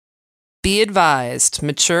Be advised,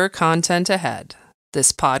 mature content ahead.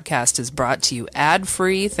 This podcast is brought to you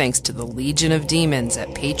ad-free thanks to the Legion of Demons at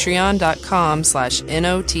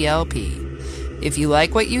patreon.com/NOTLP. If you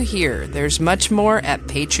like what you hear, there's much more at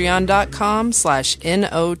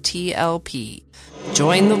patreon.com/NOTLP.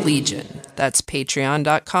 Join the Legion. That's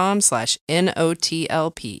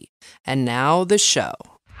patreon.com/NOTLP. And now the show.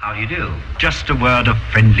 How do you do? Just a word of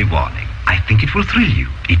friendly warning. I think it will thrill you.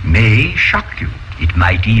 It may shock you. It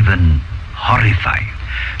might even horrify you.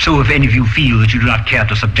 So if any of you feel that you do not care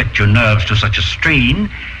to subject your nerves to such a strain,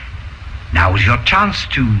 now is your chance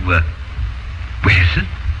to, well,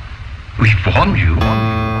 we've warned you.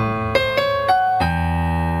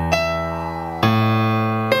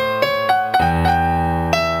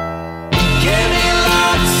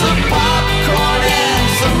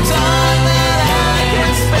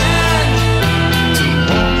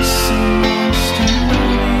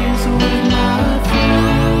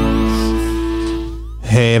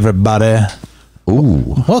 Hey, everybody.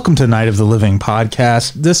 Ooh. Welcome to Night of the Living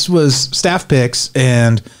podcast. This was Staff Picks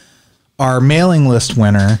and our mailing list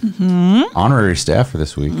winner. Honorary staff for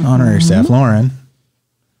this week. Honorary staff, Lauren,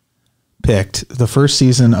 picked the first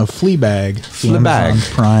season of Fleabag.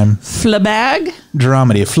 Fleabag. Prime. Fleabag?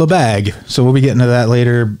 Dramedy. Fleabag. So we'll be getting to that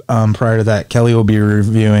later. Prior to that, Kelley will be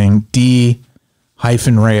reviewing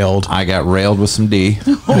D-railed. I got railed with some D.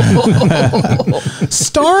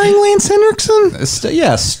 Starring Lance Henriksen?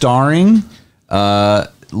 Yeah, starring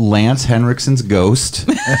Lance Henriksen's ghost.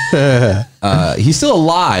 He's still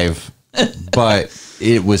alive, but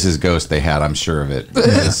it was his ghost they had, I'm sure of it.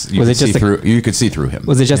 You could see through him.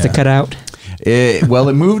 Was it just a cutout? It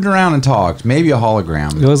moved around and talked. Maybe a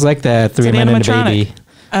hologram. It was like the 3 Men and a Baby.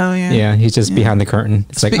 Oh, yeah. Yeah, he's just behind the curtain.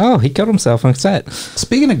 It's like, oh, he killed himself on set.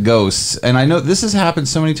 Speaking of ghosts, and I know this has happened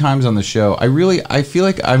so many times on the show, I feel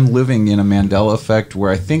like I'm living in a Mandela effect where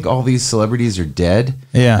I think all these celebrities are dead.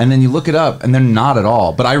 Yeah. And then you look it up, and they're not at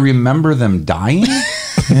all. But I remember them dying.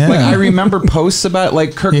 Yeah. Like, I remember posts about,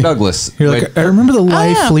 like, Kirk Douglas. You're like, I remember the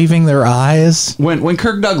life leaving their eyes. When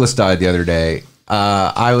Kirk Douglas died the other day,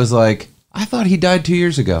 I was like, I thought he died 2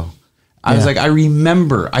 years ago. I was like, I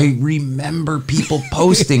remember people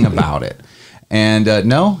posting about it. And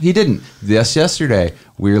no, he didn't. Yesterday,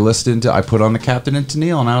 we were listening to, I put on the Captain and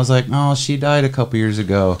Tennille, and I was like, oh, she died a couple years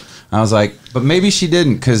ago. And I was like, but maybe she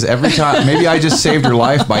didn't, because every time, maybe I just saved her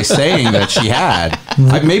life by saying that she had.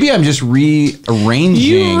 Maybe I'm just rearranging.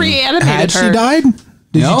 You reanimated her. Had she died?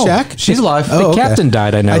 Did you check? She's alive. The captain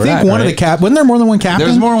died, I know. I think one of the wasn't there more than one captain?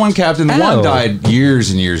 There's more than one captain. The one died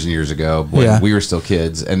years and years and years ago when we were still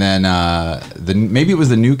kids. And then maybe it was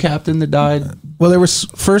the new captain that died. Well, there was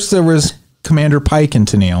Commander Pike and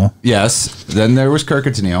Tennille. Yes. Then there was Kirk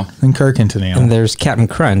and Tennille. And Kirk and Tennille. And there's Captain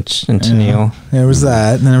Crunch and Tennille. There was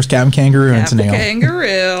that. And then there was Captain Kangaroo and Tennille.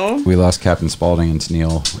 Kangaroo. We lost Captain Spaulding and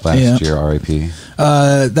Tennille last year, R.I.P.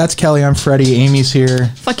 That's Kelley. I'm Freddy. Amy's here.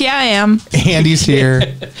 Fuck yeah, I am. Andy's here.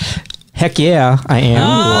 Heck yeah, I am.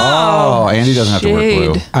 Oh, Andy doesn't have to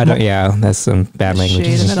wear blue. I don't. Yeah, that's some bad language.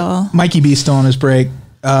 Shade of it all. Mikey B still on his break.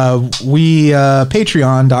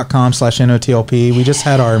 Patreon.com/NOTLP. We just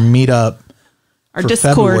had our meetup. Our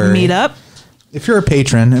Discord meetup. If you're a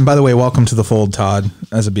patron, and by the way, welcome to the fold, Todd,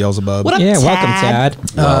 as a Beelzebub. What up, yeah, Tad? welcome, Tad.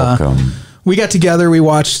 Welcome. We got together. We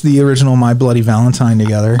watched the original My Bloody Valentine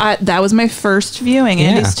together. That was my first viewing.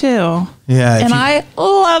 Andy's too. Yeah. And I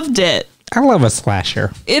loved it. I love a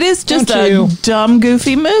slasher. It is just a dumb,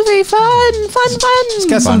 goofy movie. Fun. It's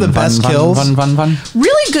got some of the best kills. Fun.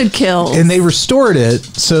 Really good kills. And they restored it.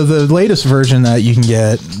 So the latest version that you can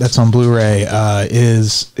get that's on Blu-ray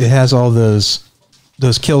it has all those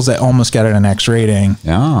kills that almost got an X rating.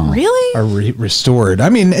 Yeah. Really? Are restored. I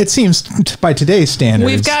mean, it seems by today's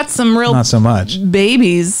standards. We've got some real not so much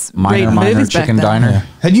babies. Minor Chicken Diner. Yeah.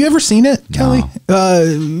 Had you ever seen it, No.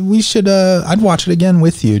 Kelley? We should. I'd watch it again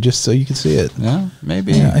with you just so you could see it. Yeah,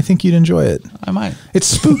 maybe. Yeah, I think you'd enjoy it. I might. It's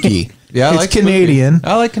spooky. Yeah, it's Canadian.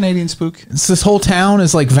 Spooky. I like Canadian spook. This whole town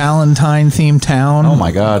is like Valentine themed town. Oh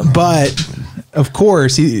my god! But of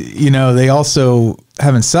course, they also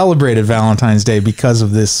haven't celebrated Valentine's Day because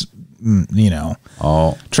of this,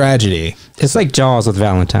 tragedy. It's like Jaws with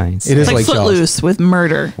Valentine's. It is like Footloose with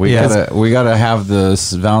murder. We gotta have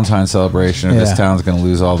this Valentine celebration, or this town's gonna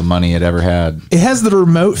lose all the money it ever had. It has the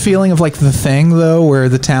remote feeling of like The Thing, though, where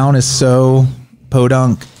the town is so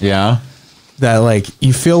podunk. Yeah. That like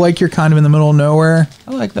you feel like you're kind of in the middle of nowhere.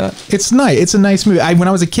 I like that. It's nice. It's a nice movie. When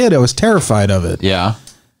I was a kid, I was terrified of it. Yeah.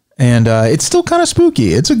 And it's still kind of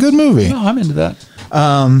spooky. It's a good movie. No, I'm into that.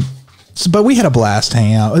 But we had a blast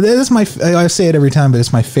hanging out. I say it every time, but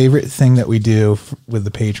it's my favorite thing that we do with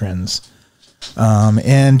the patrons.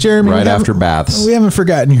 And Jeremy, Right after baths. we haven't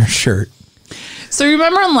forgotten your shirt. So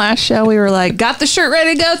remember on last show we were like, got the shirt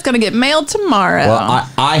ready to go. It's gonna get mailed tomorrow. Well,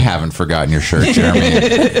 I haven't forgotten your shirt, Jeremy.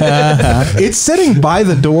 It's sitting by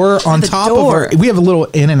the door on the top door. of our. We have a little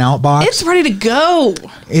in and out box. It's ready to go.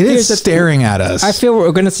 It is staring at us. I feel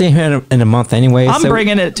we're going to see him in a month anyway. I'm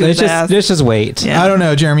bringing it to his ass. Let's just wait. Yeah. I don't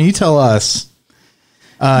know, Jeremy. You tell us.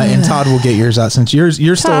 And Todd will get yours out since you're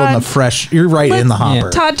still in the Todd, fresh. You're right in the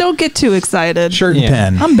hopper. Todd, don't get too excited. Shirt and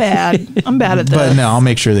pen. I'm bad. I'm bad at this. But no, I'll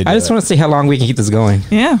make sure they do I just it. want to see how long we can keep this going.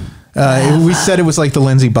 Yeah. We said it was like the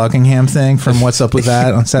Lindsey Buckingham thing from What's Up With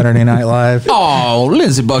That on Saturday Night Live. Oh,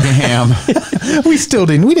 Lindsey Buckingham. We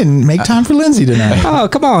didn't make time for Lindsay tonight. Oh,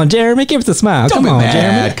 come on, Jeremy. Give us a smile. Don't Come be on,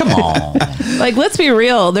 mad. Jeremy. Come on. Like, let's be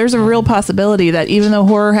real. There's a real possibility that even though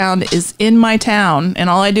Horror Hound is in my town and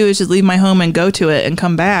all I do is just leave my home and go to it and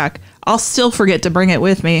come back, I'll still forget to bring it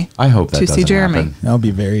with me. I hope that to see doesn't Jeremy. happen. I'll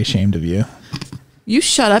be very ashamed of you. You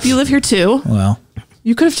shut up. You live here too. Well,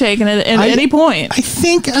 You could have taken it at any point. I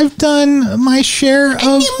think I've done my share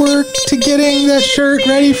of work to getting that shirt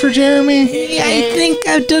ready for Jeremy. I think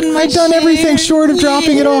I've done Everything short of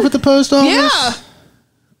dropping it off at the post office.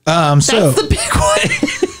 Yeah. So That's the big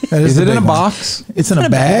one. that Is the it in big a one. box? It's in a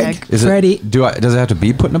bag. Is Freddie. it? Does it have to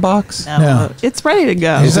be put in a box? No. It's ready to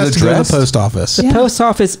go. It Is it has to go to the addressed? post office. The post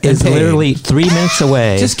office is paid. literally 3 minutes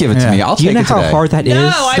away. Just give it to Yeah. me. I'll Do you take know it how today. hard that is? No,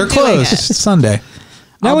 They're I'm doing closed. it. It's Sunday.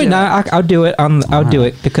 No, wait, do no, it. I'll do it. I'll do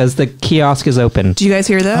it because the kiosk is open. Do you guys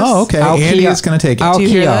hear this? Oh, okay. Andy is going to take it. I'll Do you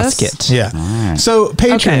hear kiosk this? it. Yeah. So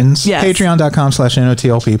patrons, Yes.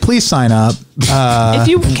 patreon.com/NOTLP, please sign up. If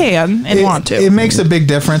you can and want to. It makes a big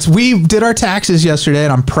difference. We did our taxes yesterday,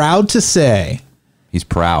 and I'm proud to say He's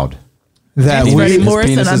proud. that It's Freddy we. Morris,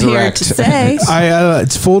 and penis I'm is here erect. to say.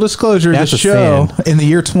 It's full disclosure. That's the a show sin. in the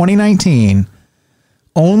year 2019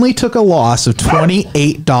 only took a loss of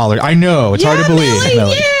 $28. I know it's hard to believe,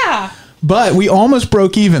 Millie. Yeah. But we almost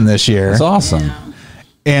broke even this year. That's awesome.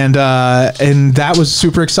 And that was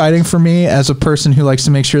super exciting for me as a person who likes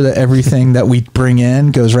to make sure that everything that we bring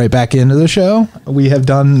in goes right back into the show. We have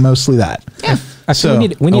done mostly that. Yeah. So we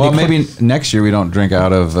need Well, to maybe next year we don't drink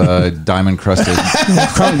out of diamond crusted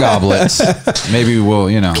crumb goblets. Maybe we'll,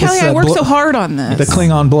 Kelly, It's I a worked so hard on this. the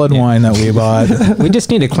Klingon blood wine that we bought. we just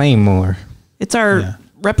need to claim more. It's our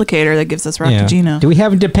replicator that gives us Yeah. Rockagino. Do we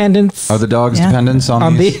have dependents Are the dogs Yeah. dependents on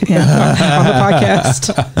on these? the on the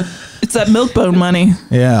podcast? It's that milk bone money.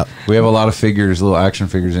 Yeah. We have a lot of figures, little action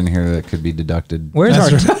figures in here that could be deducted. Where's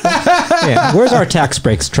where's our tax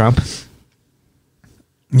breaks, Trump?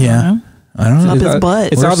 Yeah. I don't know. Up his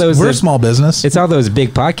butt. It's all those. We're a small business. It's all those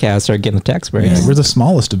big podcasts are getting the tax breaks. Yeah, we're the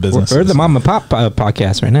smallest of businesses. We're the mom and pop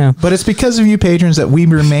podcast right now. But it's because of you patrons that we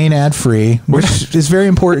remain ad free, which is very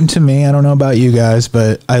important to me. I don't know about you guys,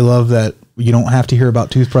 but I love that you don't have to hear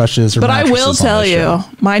about toothbrushes or But I will mattresses on tell this you, show.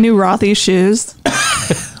 my new Rothy shoes.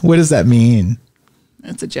 What does that mean?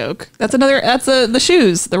 It's a joke. That's the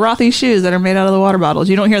shoes, the Rothy shoes that are made out of the water bottles.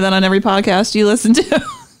 You don't hear that on every podcast you listen to.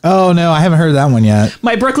 Oh, no, I haven't heard that one yet.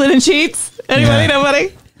 My Brooklyn and sheets. Anybody? Yeah.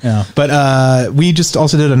 Nobody? Yeah. But we just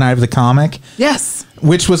also did a Night of the Comic, Yes.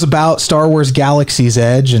 which was about Star Wars Galaxy's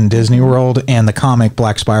Edge and Disney World and the comic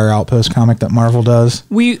Black Spire Outpost comic that Marvel does.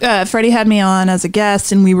 We Freddie had me on as a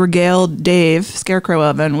guest, and we regaled Dave Scarecrow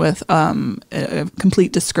Oven with a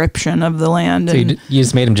complete description of the land. So And you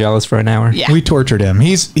just made him jealous for an hour. yeah, We tortured him.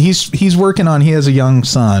 He's working on, he has a young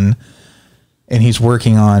son, and he's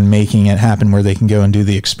working on making it happen where they can go and do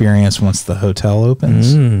the experience once the hotel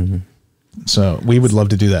opens. So we would love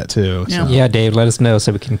to do that too. Yeah. So. Yeah, Dave, let us know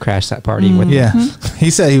so we can crash that party with Yeah. He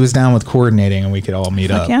said he was down with coordinating and we could all meet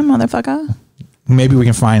fuck up. yeah, motherfucker. Maybe we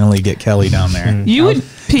can finally get Kelley down there. You would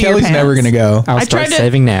pee your Kelly's pants. never going to go. I'll I start tried to-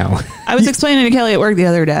 saving now. I was explaining to Kelly at work the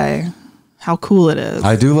other day how cool it is.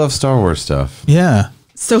 I do love Star Wars stuff. Yeah.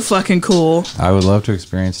 So fucking cool. I would love to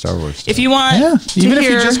experience Star Wars stuff. If you want Yeah. to Even if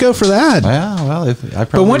hear, you just go for that. Yeah, well, I probably.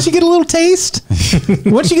 But once you get a little taste,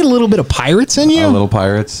 once you get a little bit of pirates in you, Little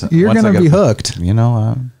Pirates, you're once going I to be get- hooked.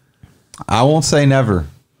 I won't say never.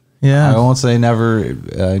 Yeah. I won't say never.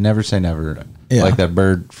 Never say never. Yeah. Like that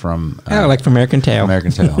bird from Oh, like from American Tail.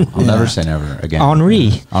 American Tail. I'll never say never again.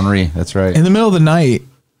 Henri. Henri, that's right. In the middle of the night,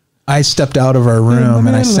 I stepped out of our room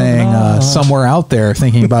and I sang Somewhere Out There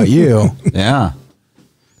thinking about you. Yeah.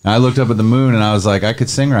 And I looked up at the moon and I was like, I could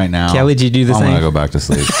sing right now. Kelly, did you do the I'm same? gonna go back to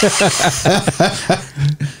sleep.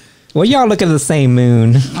 Well, y'all look at the same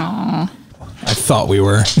moon. I thought we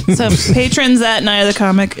were. so patrons at Night of the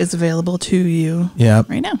Comic is available to you Yeah.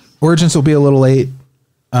 right now. Origins will be a little late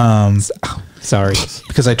Sorry.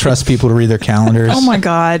 because I trust people to read their calendars. Oh my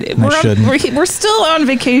God, shouldn't. we're still on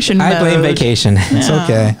vacation. I blame mode. vacation. It's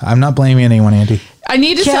okay. I'm not blaming anyone, Andy. I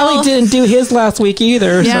need to Kelley tell. didn't do his last week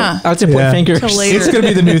either. Yeah. So I'll just point fingers. Till later. It's gonna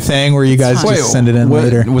be the new thing where you guys fine. just send it in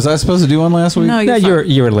later. Was I supposed to do one last week? No, No,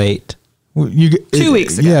 you were late. You, 2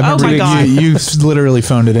 weeks ago. Yeah, Oh remember my God. You literally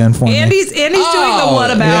phoned it in for me. Andy's doing the what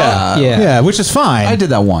about? Yeah. Yeah, which is fine. I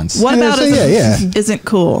did that once. What Yeah, about so isn't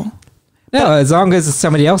cool. No, as long as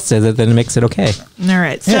somebody else says it, then it makes it okay. All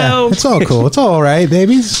right. Yeah, So it's all cool. It's all right,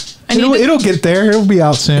 babies. It'll get there. It'll be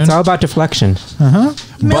out soon. It's all about deflection.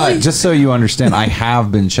 But just so you understand, I have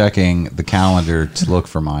been checking the calendar to look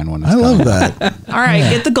for mine when it's I love coming. that. all right,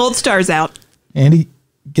 get the gold stars out. Andy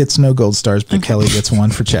gets no gold stars, but Kelley gets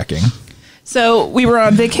one for checking. So we were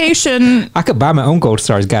on vacation I could buy my own gold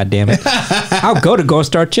stars, goddammit. I'll go to Gold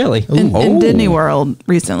Star Chili. in Disney World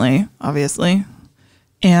recently, obviously.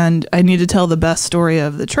 And I need to tell the best story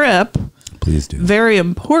of the trip. Please do. Very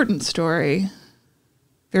important story.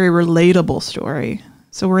 Very relatable story.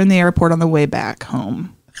 So we're in the airport on the way back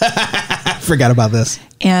home. I forgot about this.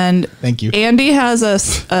 And Thank you. Andy has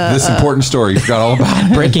This important story. You forgot all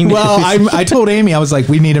about it. Breaking news. Well, I told Amy, I was like,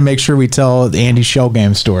 we need to make sure we tell the Andy shell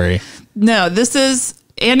game story. no, this is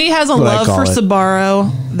Andy has a What I love call for it.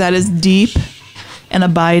 Sbarro that is deep and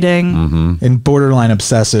abiding. And borderline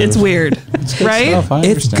obsessive. It's weird, right? Stuff, I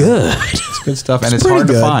it's understand. good. It's good stuff, and it's pretty hard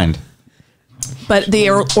to good. find. But the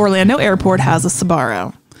Orlando airport has a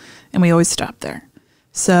Sbarro, and we always stop there.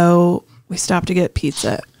 So we stop to get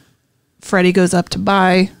pizza. Freddy goes up to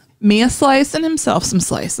buy me a slice and himself some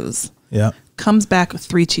slices. Yeah, Comes back with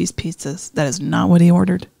 3 cheese pizzas. That is not what he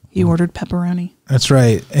ordered. He ordered pepperoni. that's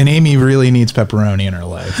right. And Amy really needs pepperoni in her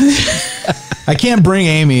life. I can't bring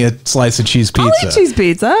Amy a slice of cheese pizza. I'll eat cheese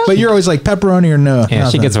pizza. But you're always like pepperoni or no. Yeah,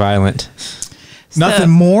 nothing. she gets violent. Nothing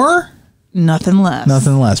more, Nothing less.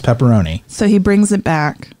 nothing less. Pepperoni. So he brings it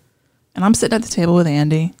back, and I'm sitting at the table with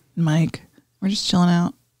Andy and Mike. We're just chilling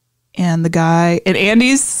out, and the guy and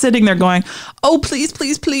Andy's sitting there going, "Oh, please,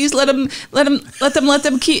 please, please, let him keep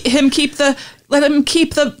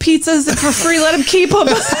the pizzas for free. Let him keep them."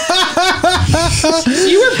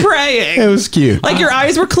 You were praying, It was cute. like your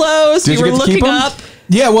eyes were closed. Did You you were get to keep looking 'em? up.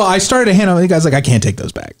 Yeah, well, I started to hand him. The guy's like, I can't take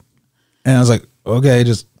those back, and I was like, okay,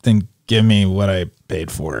 just then give me what I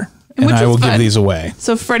paid for, and Which I is will give fine. these away.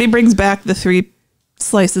 So Freddie brings back the 3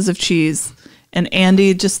 slices of cheese, and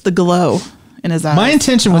Andy just the glow in his eyes. My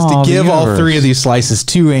intention was Oh, to the give all universe. 3 of these slices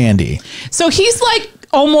to Andy. So he's like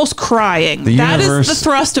almost crying. The That is universe the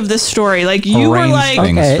thrust of this story. Like you were Arrange like,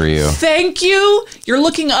 things Okay. for you. "Thank you." You're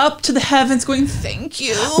looking up to the heavens, going, "Thank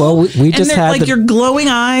you." Well, we and just they're had like the- your glowing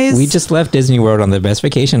eyes. We just left Disney World on the best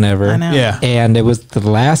vacation ever. I know. Yeah. And it was the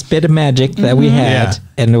last bit of magic that we had. Yeah.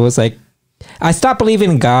 And it was like, I stopped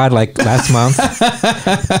believing in God like last month.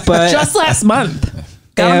 But just last month.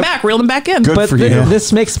 Got Yeah. him back, reeled him back in. Good but for you.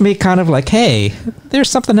 this makes me kind of like, hey, there's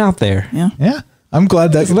something out there. Yeah. Yeah, I'm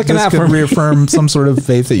glad that looking this out could for me. reaffirm some sort of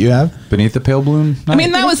faith that you have. Beneath the pale balloon. I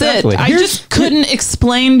mean, that was Exactly. it. I just couldn't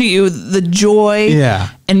explain to you the joy Yeah.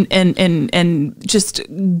 and just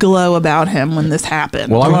glow about him when this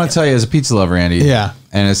happened. Well, I want to tell you, as a pizza lover, Andy, Yeah.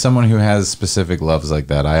 and as someone who has specific loves like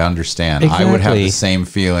that, I understand. I would have Exactly. the same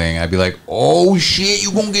feeling. I'd be like, "Oh shit,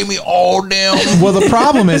 you gonna give me all them?" Well, the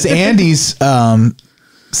problem is Andy's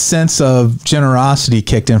sense of generosity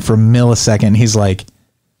kicked in for a millisecond. He's like,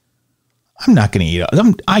 I'm not going to eat.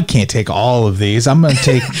 I can't take all of these. I'm going to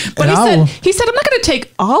take. But and he said, "I'm not going to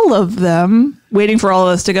take all of them." Waiting for all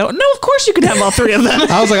of us to go. No, of course you can have all 3 of them.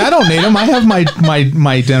 I was like, I don't need them. I have my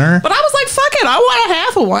dinner. But I was like, "Fuck it, I want a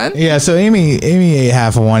half of one." Yeah. So Amy ate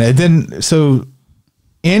half of one. And then so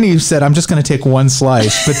Andy said, I'm just going to take one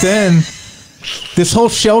slice. But then this whole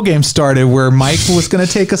shell game started where Mike was going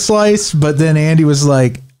to take a slice, but then Andy was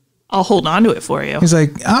like, I'll hold on to it for you. he's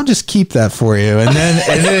like, I'll just keep that for you. And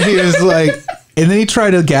then he was like, and then he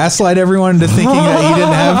tried to gaslight everyone into thinking that he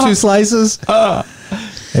didn't have 2 slices.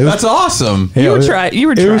 That's awesome. You were trying. You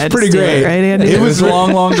were trying. It was pretty to steal great. it, right, Andy? It was a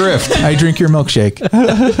long, long drift. I drink your milkshake.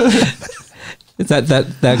 It's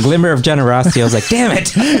that glimmer of generosity. I was like, damn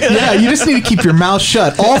it. Yeah, you just need to keep your mouth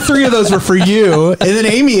shut. All 3 of those were for you, and then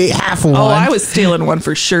Amy ate half of one. Oh, I was stealing one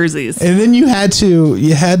for surezies. And then you had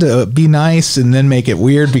to be nice and then make it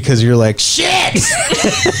weird because you're like, shit.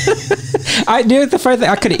 I knew the first thing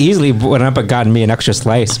I could have easily went up and gotten me an extra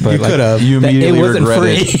slice, but You like, could have. You that- immediately it wasn't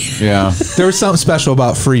regretted. free. Yeah, There was something special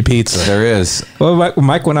about free pizza. there is. Well,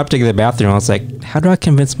 Mike went up to the bathroom. I was like, how do I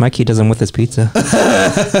convince Mike he doesn't want this pizza?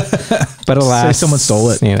 But alas, Say someone stole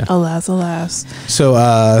it. You know. Alas, alas. So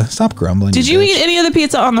stop grumbling. Did you eat any of the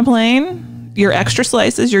pizza on the plane? Your extra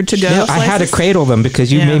slices, your to-go Yeah, slices? I had to cradle them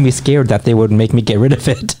because you Yeah. made me scared that they would make me get rid of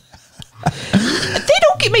it. They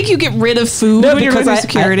don't make you get rid of food No, when you're because going through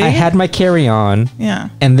security? I had my carry-on. Yeah.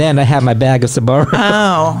 And then I had my bag of Sbarro.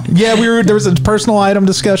 Oh. Yeah, there was a personal item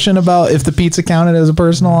discussion about if the pizza counted as a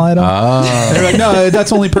personal item. And they're like, no,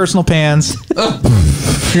 that's only personal pans.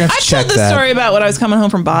 You're gonna have to I check told this that. story about when I was coming home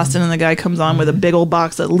from Boston and the guy comes on with a big old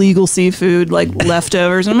box of legal seafood, like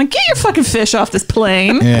leftovers. And I'm like, get your fucking fish off this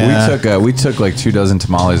plane. Yeah. We took like 24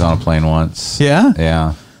 tamales on a plane once. Yeah?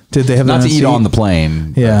 Yeah. Did they have Not them to in eat seat? on the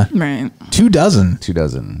plane. Yeah. Right. 24.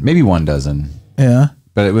 24, maybe 12. Yeah.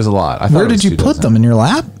 But it was a lot. I thought Where it was did you 24. put them? In your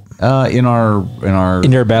lap? In our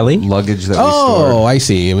In your belly? luggage that we Oh, stored. I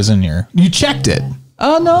see. It was in your. You checked it.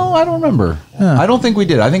 No, I don't remember. I don't think we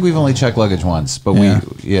did. I think we've only checked luggage once, but we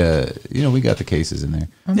got the cases in there.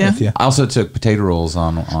 Yeah. With you. I also took potato rolls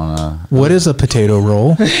on What is a potato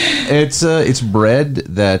roll? it's bread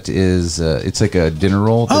that is it's like a dinner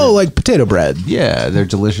roll. Oh, like potato bread. Yeah, they're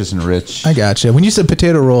delicious and rich. I gotcha. When you said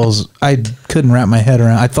potato rolls, I couldn't wrap my head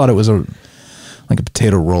around. I thought it was like a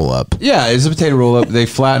potato roll up. Yeah, it's a potato roll up. They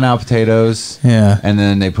flatten out potatoes. Yeah. And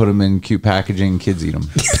then they put them in cute packaging. Kids eat them.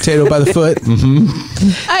 Potato by the foot.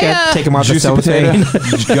 Take them off the Juicy cellophane.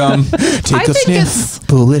 potato. Gum. Take I a think sniff.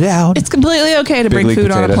 Pull it out. It's completely okay to bring league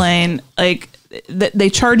food on a potato. plane. Like, they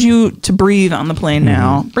charge you to breathe on the plane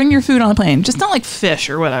now. Bring your food on the plane. Just not like fish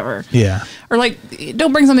or whatever. Yeah. Or like,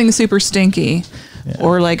 don't bring something super stinky.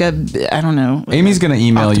 Or like I don't know. like Amy's going to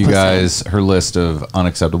email you octopus guys her list of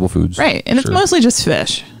unacceptable foods. Right. And it's mostly just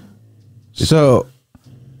fish. So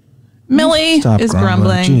Millie stop is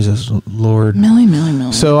grumbling. Jesus Lord.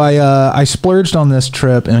 Millie. So I splurged on this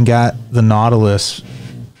trip and got the Nautilus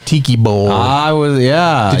Tiki Bowl. I was,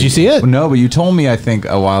 yeah. Did you see it? No, but you told me, I think,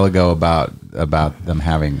 a while ago about them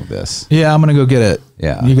having this. Yeah, I'm gonna go get it.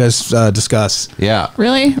 Yeah. You guys discuss. Yeah.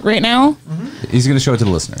 Really? Right now? He's going to show it to the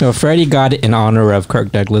listeners. So Freddie got it in honor of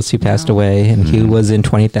Kirk Douglas, who passed away, and he was in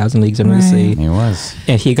 20,000 Leagues Under the Sea. He was.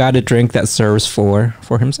 And he got a drink that serves for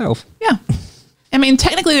himself. Yeah. I mean,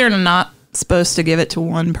 technically they're not supposed to give it to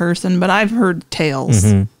one person, but I've heard tales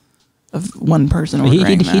of one person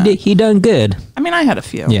ordering that. He done good. I mean, I had a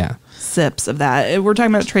few Yeah. sips of that. We're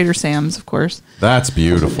talking about Trader Sam's, of course, That's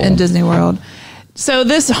beautiful. in Disney World. So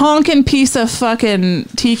this honking piece of fucking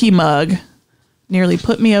tiki mug nearly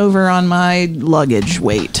put me over on my luggage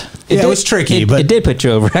weight. Yeah, it was tricky, It, but it did put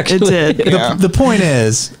you over, actually. It did. the point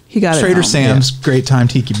is, He got it Trader home. Sam's Great Time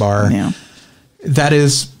Tiki Bar. Yeah. That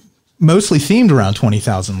is mostly themed around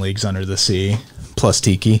 20,000 Leagues Under the Sea plus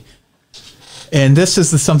tiki. And this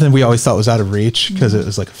is something we always thought was out of reach because it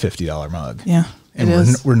was like a $50 mug. Yeah. And it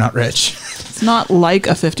is. we're not rich. It's not like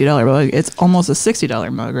a $50 mug. It's almost a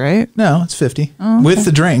 $60 mug, right? No, it's 50 Oh, with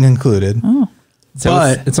the drink included. So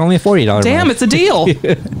But it's only a $40 Damn, mug. it's a deal.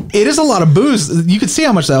 it is a lot of booze. You can see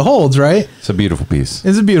how much that holds, right? It's a beautiful piece.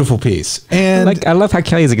 It's a beautiful piece. And Like, I love how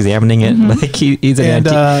Kelly's examining it. Like he's an And,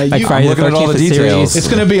 antique, like you- Friday the I'm looking at all the 13th details. series. it's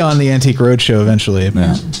going to be on the Antique Roadshow eventually.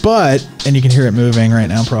 Yeah. But, and you can hear it moving right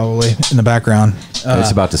now probably in the background.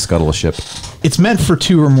 It's about to scuttle a ship. It's meant for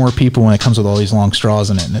 2 or more people when it comes with all these long straws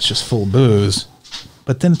in it and it's just full of booze.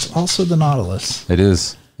 But then it's also the Nautilus. It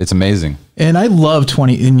is. It's amazing. And I love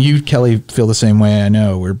 20, and you, Kelly, feel the same way. I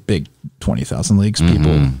know we're big 20,000 Leagues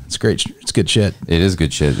people. It's great. It's good shit. It is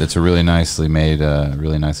good shit. It's a really nicely made,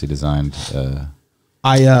 really nicely designed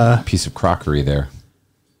piece of crockery there.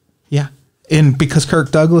 Yeah. And because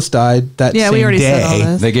Kirk Douglas died that Yeah, same we already day, said all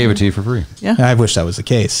this. They gave it to you for free. Yeah. I wish that was the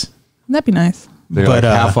case. That'd be nice. They're But,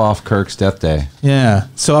 like half off Kirk's death day. Yeah.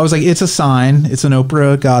 So I was like, it's a sign. It's an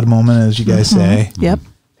Oprah God moment, as you guys say. Yep.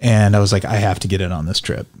 And I was like, I have to get it on this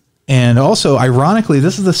trip. And also, ironically,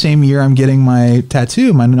 this is the same year I'm getting my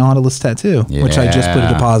tattoo, my Nautilus tattoo, which I just put a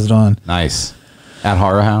Yeah. deposit on. Nice. At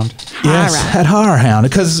Horror Hound. Yes, at Horror Hound.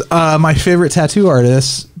 Because my favorite tattoo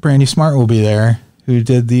artist, Brandy Smart, will be there, who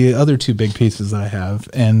did the other 2 big pieces that I have.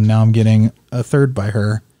 And now I'm getting a third by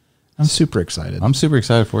her. I'm super excited. I'm super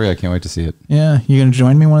excited for you. I can't wait to see it. Yeah. You going to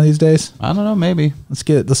join me one of these days? I don't know. Maybe.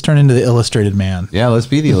 Let's turn into the Illustrated Man. Yeah, let's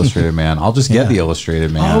be the illustrated man. I'll just get Yeah. the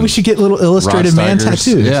illustrated man. Oh, we should get little Illustrated Rod Man Steigers.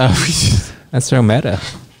 tattoos. Yeah. That's so meta.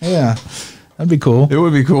 Yeah. That'd be cool. It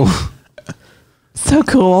would be cool. So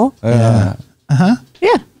cool. Yeah.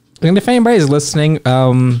 Yeah. And if anybody's listening,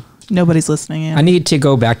 Nobody's listening in. I need to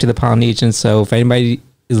go back to the Polynesian. So if anybody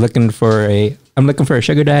is looking for I'm looking for a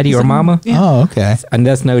sugar daddy or mama. Yeah. Oh, okay. And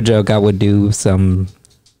that's no joke. I would do some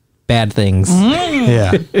bad things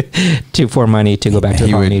Yeah. for money to go back to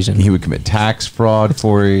the Polynesian. He would commit tax fraud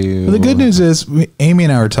for you. Well, the good news is, Amy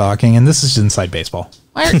and I were talking, and this is inside baseball.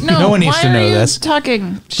 No one needs why to are know you this.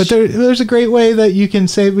 Talking. But there's a great way that you can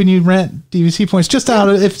save when you rent DVC points. Just out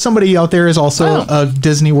of, if somebody out there is also a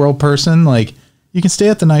Disney World person, like you can stay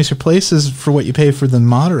at the nicer places for what you pay for the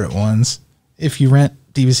moderate ones if you rent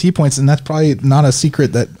DVC points, and that's probably not a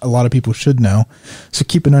secret that a lot of people should know. So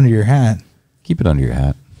keep it under your hat. Keep it under your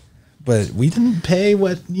hat. But we didn't pay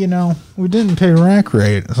we didn't pay rack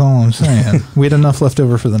rate. That's all I'm saying. We had enough left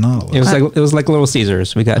over for the Nautilus. It was like Little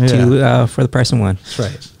Caesars. We got two for the price of one. That's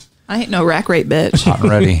right. I ain't no rack rate bitch. Hot and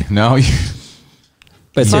ready. No.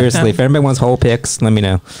 But seriously, if anybody wants whole picks, let me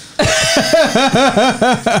know.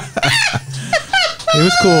 It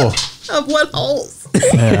was cool. Of what holes?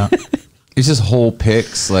 Yeah. It's just whole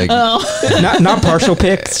picks, like not partial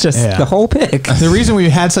picks, just the whole pick. The reason we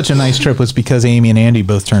had such a nice trip was because Amy and Andy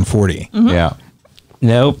both turned 40. Mm-hmm. Yeah.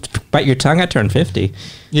 Nope. Bite your tongue. I turned 50.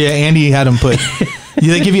 Yeah, Andy had them put.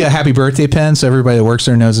 They give you a happy birthday pen, so everybody that works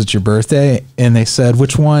there knows it's your birthday. And they said,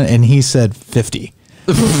 which one? And he said 50.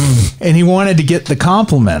 And he wanted to get the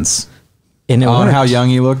compliments. And on how young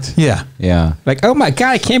he looked. Yeah. Yeah. Like, oh my God,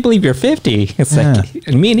 I can't believe you're 50. It's like,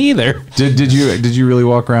 me neither. Did you really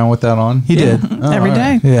walk around with that on? He did. Every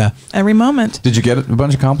day. Yeah. Every moment. Did you get a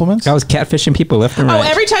bunch of compliments? I was catfishing people left and right. Oh,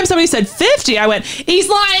 every time somebody said 50, I went, he's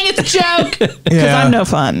lying, it's a joke. Because Yeah. I'm no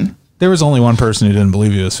fun. There was only one person who didn't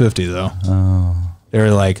believe he was 50, though. Oh. They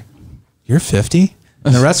were like, you're 50?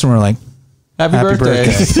 And the rest of them were like, Happy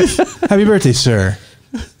birthday. Happy birthday, sir.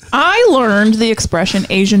 I learned the expression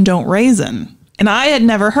Asian don't raisin. And I had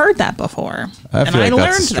never heard that before. I feel like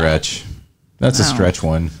that's a stretch. That's a stretch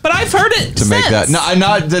one. But I've heard it to make that. No,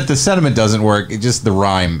 not that the sentiment doesn't work. It just the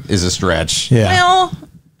rhyme is a stretch. Yeah. Well,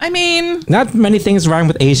 I mean, not many things rhyme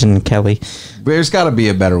with Asian, Kelley. There's got to be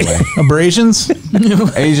a better way. Abrasions?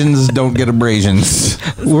 Asians don't get abrasions.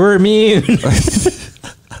 We're immune.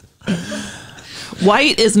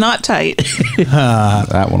 white is not tight.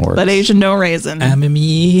 That one works. But Asian don't raisin. I'm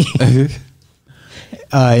me.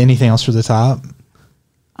 Anything else for the top?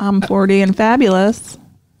 I'm 40 and fabulous.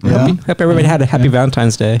 Yeah. Hope everybody had a happy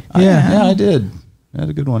Valentine's Day. Yeah. I did. I had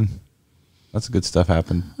a good one. Lots of good stuff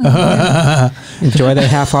happened. Enjoy that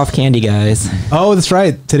half-off candy, guys. Oh, that's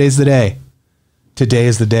right. Today's the day. Today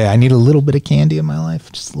is the day. I need a little bit of candy in my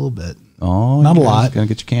life. Just a little bit. Oh, not a lot. Gonna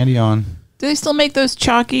get your candy on. Do they still make those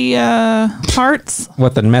chalky hearts?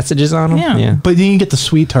 What, the messages on them? Yeah. But you can get the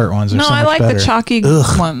sweet tart ones. No, so I much like better. the chalky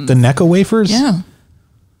ones. The Necco wafers? Yeah.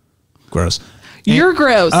 Gross. You're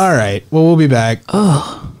gross. All right. Well, we'll be back.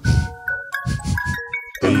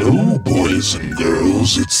 Hello, boys and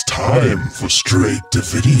girls. It's time for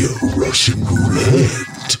Straight-to-Video Russian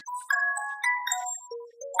Roulette.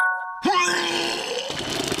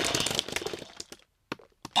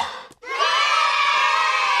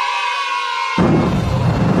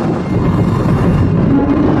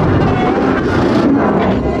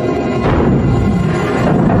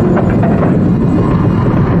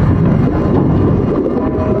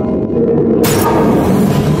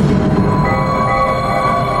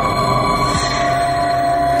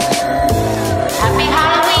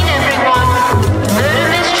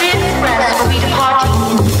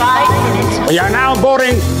 We are now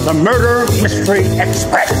boarding the Murder Mystery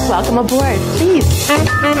Express. Welcome aboard, please.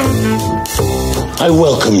 I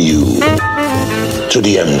welcome you to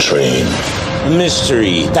the M train. A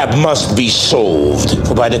mystery that must be solved,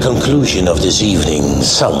 for by the conclusion of this evening,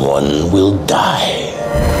 someone will die.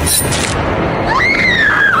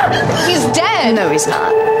 He's dead. No, he's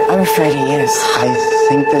not. I'm afraid he is. I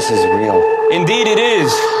think this is real. Indeed it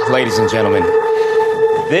is, ladies and gentlemen.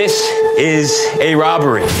 This is a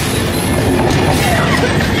robbery.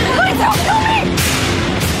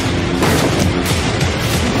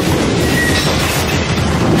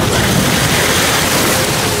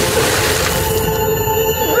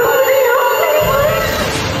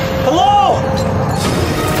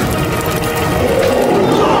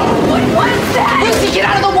 Get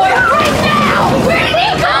out of the water right now! Where did he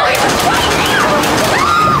go? He was right now!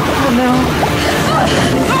 Oh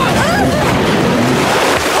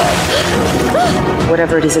no.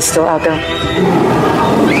 Whatever it is still out there.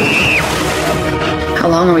 How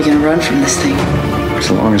long are we going to run from this thing? As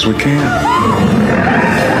long as we can.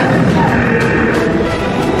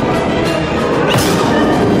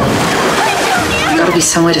 There's got to be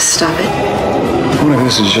some way to stop it. What if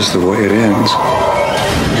this is just the way it ends?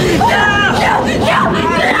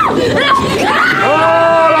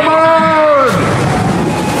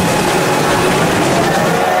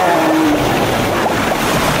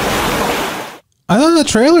 I thought the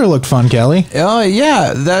trailer looked fun, Kelley. Oh,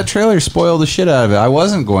 yeah. That trailer spoiled the shit out of it. I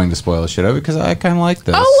wasn't going to spoil the shit out of it because I kind of like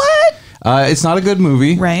this. Oh, what? It's not a good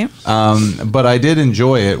movie. Right. But I did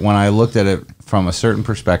enjoy it when I looked at it from a certain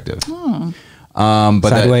perspective. But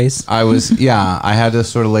Sideways. I had to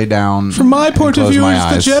sort of lay down. From my point of view,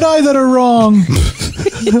 it's the Jedi that are wrong.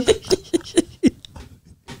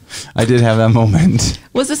 I did have that moment.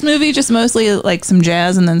 Was this movie just mostly like some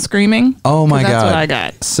jazz and then screaming? Oh my God. That's what I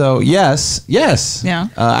got. So yes. Yeah.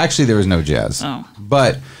 Actually, there was no jazz. Oh.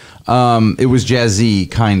 But it was jazzy,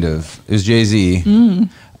 kind of. It was Jay-Z.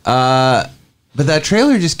 But that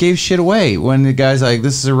trailer just gave shit away when the guy's like,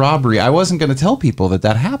 this is a robbery. I wasn't going to tell people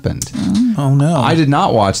that happened. Oh, no. I did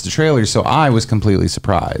not watch the trailer, so I was completely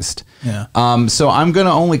surprised. Yeah. So I'm going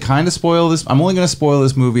to only kind of spoil this. I'm only going to spoil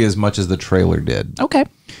this movie as much as the trailer did. Okay.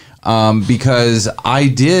 Because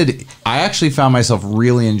I actually found myself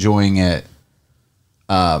really enjoying it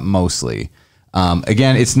mostly.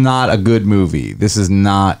 Again, it's not a good movie. This is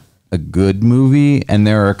not a good movie, and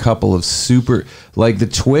there are a couple of super, like, the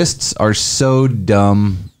twists are so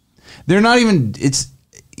dumb. They're not even,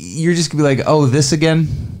 you're just gonna be like, oh, this again?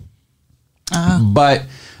 But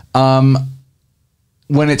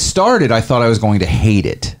when it started, I thought I was going to hate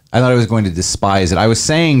it. I thought I was going to despise it. I was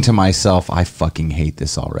saying to myself, I fucking hate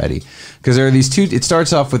this already. Because there are these two, it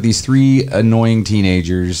starts off with these three annoying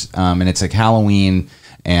teenagers, and it's like Halloween,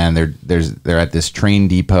 and they're at this train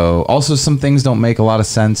depot. Also, some things don't make a lot of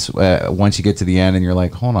sense once you get to the end, and you're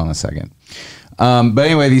like, hold on a second. But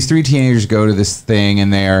anyway, these three teenagers go to this thing,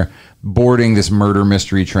 and they're boarding this murder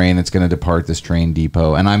mystery train that's going to depart this train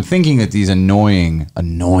depot. And I'm thinking that these annoying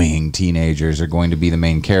teenagers are going to be the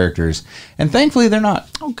main characters, and thankfully they're not.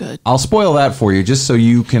 Oh, good. I'll spoil that for you, just so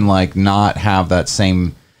you can like not have that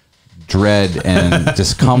same dread and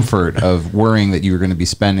discomfort of worrying that you were going to be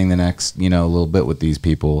spending the next, little bit with these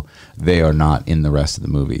people. They are not in the rest of the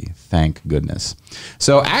movie. Thank goodness.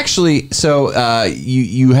 So actually,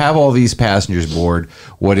 you have all these passengers board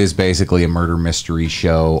what is basically a murder mystery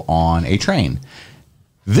show on a train.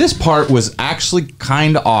 This part was actually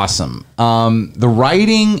kind of awesome. The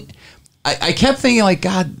writing, I kept thinking like,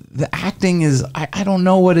 God, the acting is, I don't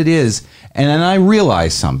know what it is. And then I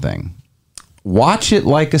realized something. Watch it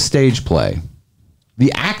like a stage play.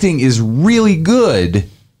 The acting is really good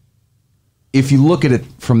if you look at it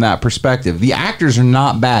from that perspective. The actors are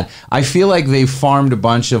not bad. I feel like they farmed a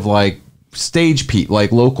bunch of like stage people,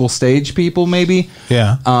 like local stage people maybe.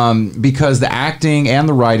 Yeah. Because the acting and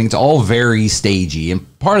the writing, it's all very stagey.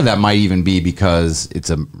 And part of that might even be because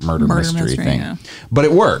it's a murder mystery thing. Yeah. But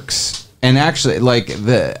it works. And actually, like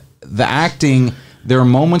the acting, there are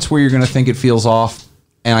moments where you're going to think it feels off.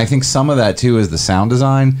 And I think some of that too is the sound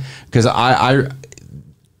design, because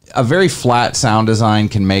a very flat sound design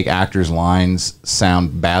can make actors' lines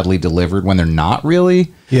sound badly delivered when they're not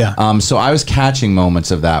really. Yeah. So I was catching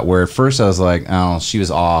moments of that where at first I was like, oh, she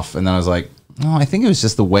was off, and then I was like, oh, I think it was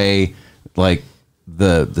just the way like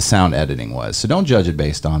the sound editing was. So don't judge it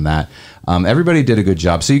based on that. Everybody did a good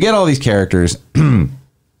job. So you get all these characters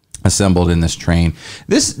assembled in this train.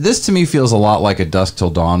 This to me feels a lot like a Dusk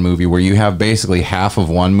Till Dawn movie, where you have basically half of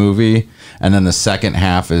one movie and then the second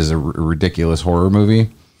half is a ridiculous horror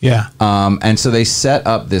movie. Yeah. And so they set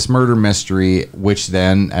up this murder mystery, which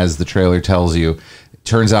then, as the trailer tells you,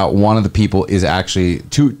 turns out one of the people is actually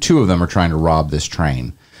two of them are trying to rob this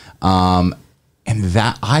train. And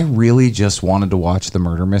that, I really just wanted to watch the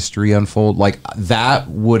murder mystery unfold. Like, that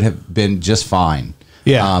would have been just fine.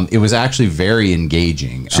 Yeah. It was actually very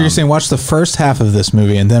engaging. So you're saying watch the first half of this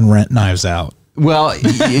movie and then rent Knives Out? Well,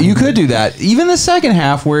 you could do that. Even the second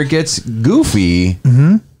half, where it gets goofy,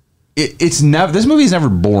 it's never. This movie is never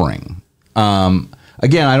boring.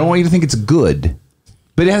 Again, I don't want you to think it's good,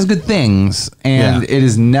 but it has good things, and it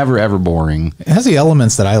is never ever boring. It has the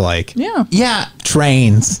elements that I like. Yeah.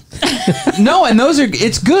 Trains. No, and those are.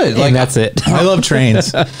 It's good. Like, and that's it. I love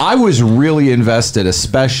trains. I was really invested,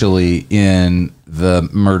 especially in the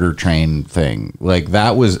murder train thing. Like,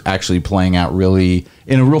 that was actually playing out really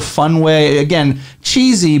in a real fun way. Again,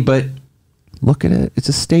 cheesy, but look at it. It's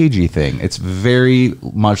a stagey thing. It's very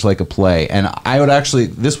much like a play. And I would actually,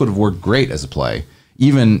 this would have worked great as a play.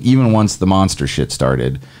 Even once the monster shit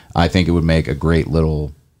started, I think it would make a great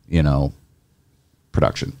little,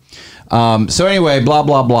 production. So anyway, blah,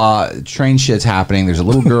 blah, blah. Train shit's happening. There's a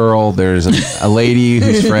little girl. There's a lady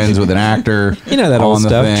who's friends with an actor. You know that old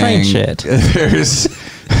stuff. Train shit. There's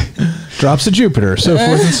drops of Jupiter, so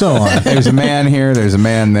forth and so on. There's a man here. There's a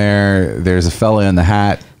man there. There's a fella in the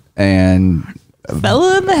hat, and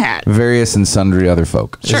fella in the hat. Various and sundry other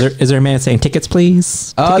folk. Sure. Is there a man saying tickets,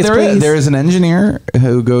 please? Tickets, please? There is an engineer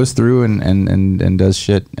who goes through and does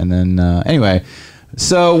shit, and then anyway.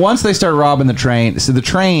 So once they start robbing the train, so the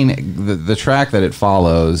train, the track that it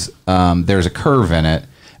follows, there's a curve in it,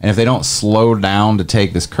 and if they don't slow down to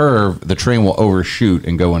take this curve, the train will overshoot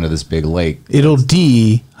and go into this big lake. It'll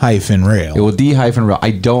D-rail. It will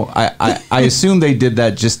D-rail. I assume they did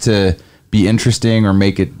that just to be interesting or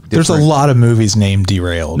make it different. There's a lot of movies named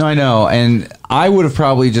Derailed. No, I know. And I would have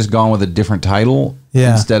probably just gone with a different title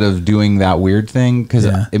instead of doing that weird thing because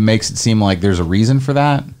it makes it seem like there's a reason for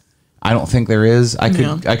that. I don't think there is. I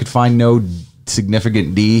could find no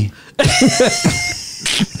significant D.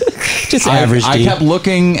 Just average D. I kept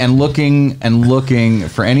looking and looking and looking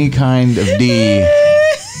for any kind of D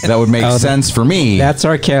that would make sense for me. That's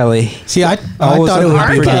our Kelley. See, I thought it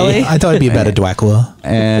would be Kelley. I thought it'd be about a Dracula.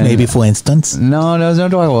 And maybe, for instance. No,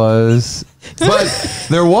 Draculas. But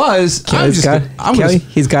there was.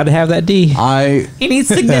 He's got to have that D. He needs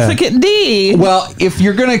significant D. Well, if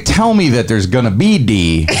you're going to tell me that there's going to be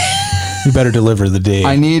D, you better deliver the D.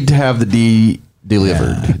 I need to have the D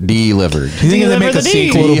delivered. Delivered. You think they make a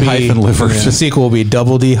sequel? D-livered. The sequel will be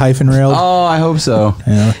double D hyphen railed. Oh, I hope so.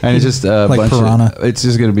 Yeah. And it's just a like bunch Piranha. it's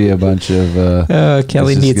just going to be a bunch of.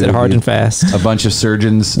 Kelley needs it hard and fast. A bunch of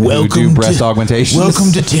surgeons who do breast augmentations.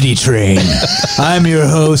 Welcome to Titty Train. I'm your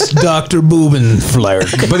host, Dr.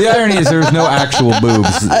 Boobenflark. But the irony is there's no actual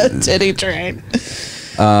boobs. Titty Train.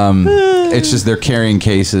 It's just they're carrying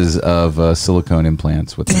cases of silicone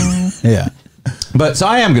implants with them. Yeah. But so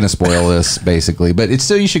I am going to spoil this basically, but it's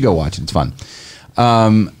still, you should go watch it. It's fun.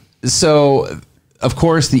 So of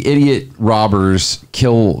course the idiot robbers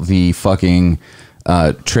kill the fucking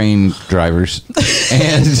train drivers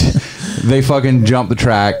and they fucking jump the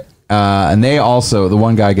track. And they also, the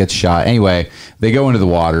one guy gets shot. Anyway, they go into the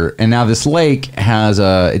water, and now this lake has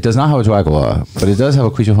it does not have a Dracula, but it does have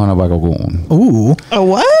a creature from a Black Lagoon. Ooh. A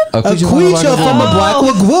what? A creature from a Black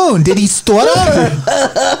Lagoon. Did he stutter?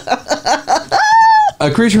 A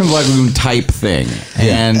creature from the Black Lagoon type thing.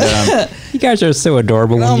 And you guys are so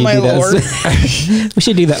adorable when you do that. We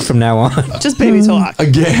should do that from now on. Just baby talk.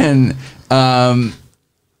 Again,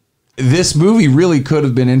 this movie really could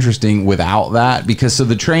have been interesting without that, because so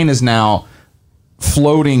the train is now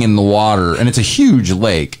floating in the water and it's a huge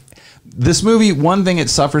lake. This movie, one thing it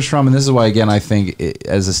suffers from, and this is why, again, I think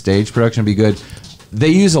as a stage production would be good, they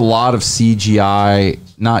use a lot of CGI,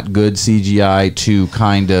 not good CGI, to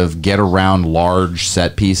kind of get around large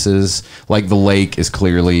set pieces. Like the lake is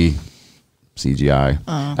clearly CGI.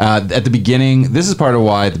 At the beginning, this is part of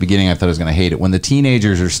why at the beginning I thought I was going to hate it. When the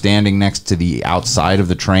teenagers are standing next to the outside of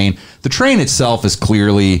the train itself is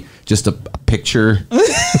clearly just a picture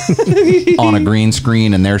on a green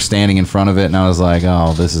screen, and they're standing in front of it. And I was like,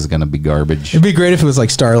 oh, this is going to be garbage. It'd be great if it was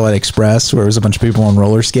like Starlight Express, where it was a bunch of people on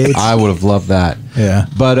roller skates. I would have loved that. Yeah.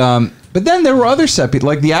 But then there were other set pieces,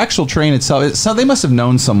 like the actual train itself. So they must have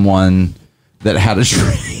known someone that had a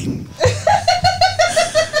train.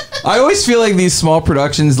 I always feel like these small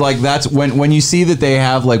productions, like that's when you see that they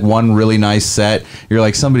have like one really nice set, you're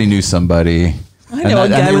like, somebody knew somebody. I know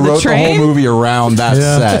and they wrote the whole movie around that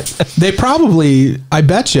set. They probably, I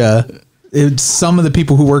betcha, some of the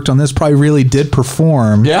people who worked on this probably really did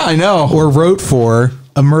perform. Yeah, I know. Or wrote for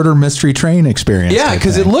a murder mystery train experience. Yeah,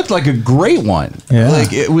 because it looked like a great one. Yeah.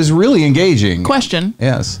 Like it was really engaging. Question.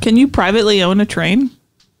 Yes. Can you privately own a train?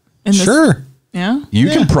 Sure. Yeah. You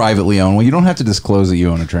can privately own one. You don't have to disclose that you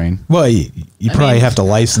own a train. Well, you probably have to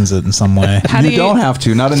license it in some way. You don't have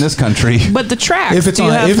to. Not in this country. But the track. If it's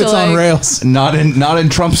on rails. Not in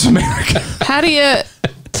Trump's America. How do you?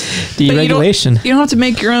 Deregulation. You don't have to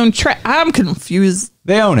make your own track. I'm confused.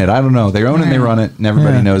 They own it. I don't know. They own it and they run it, and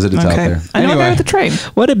everybody knows that it's out there. I know about the train.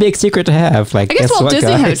 What a big secret to have. Like, I guess Walt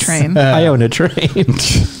Disney had a train. I own a train.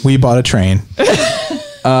 We bought a train. So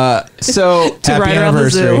to ride around the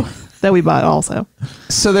zoo. That we bought also.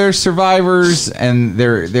 So they're survivors, and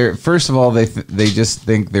they're first of all they just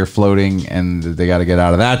think they're floating and they got to get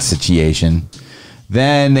out of that situation.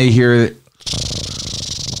 Then they hear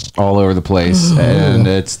all over the place, and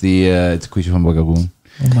it's Creature from Black Lagoon.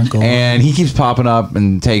 Oh my god! And he keeps popping up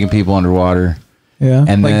and taking people underwater. Yeah,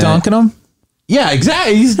 and like dunking them. Yeah,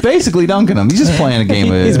 exactly. He's basically dunking them. He's just playing a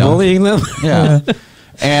game of. He's bullying them. Yeah,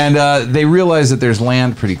 and they realize that there's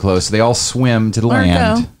land pretty close, so they all swim to the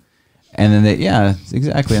land. And then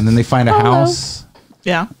exactly. And then they find a house.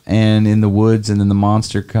 Yeah. And in the woods, and then the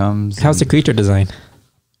monster comes. How's the creature design?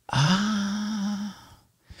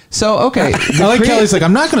 So, okay. I like Kelley's like,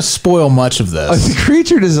 I'm not going to spoil much of this. The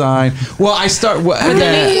creature design. Well, I start. The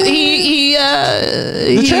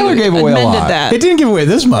trailer gave away a lot. That. It didn't give away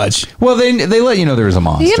this much. Well, they let you know there was a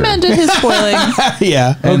monster. He amended his spoiling.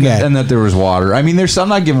 Yeah. Okay. And that there was water. I mean, I'm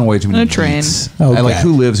not giving away too many. No train. Okay. And like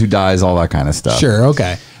who lives, who dies, all that kind of stuff. Sure.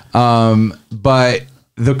 Okay. But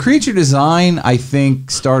the creature design, I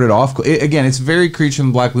think, started off again. It's very Creature from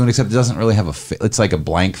the Black Lagoon, except it doesn't really have it's like a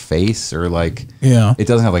blank face, or like it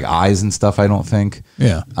doesn't have like eyes and stuff. I don't think.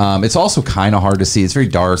 Yeah. It's also kind of hard to see. It's very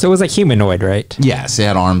dark. So it was like humanoid, right? Yes, it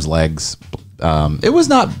had arms, legs. It was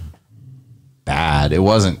not bad. It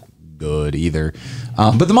wasn't good either.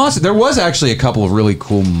 But the monster, there was actually a couple of really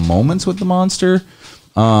cool moments with the monster.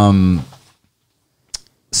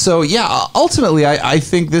 So yeah, ultimately, I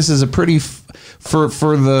think this is a pretty for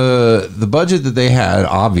the budget that they had,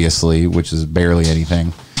 obviously, which is barely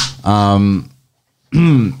anything.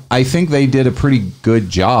 I think they did a pretty good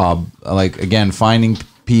job. Like, again, finding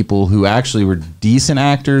people who actually were decent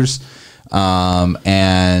actors,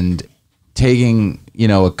 and taking, you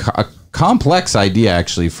know, a complex idea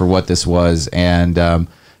actually for what this was, and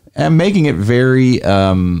making it very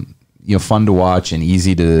you know, fun to watch and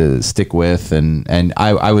easy to stick with, and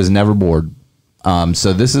I was never bored.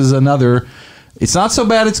 So this is another. It's not so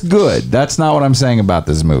bad, it's good. That's not what I'm saying about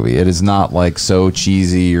this movie. It is not like so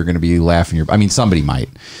cheesy you're going to be laughing I mean, somebody might.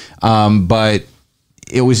 But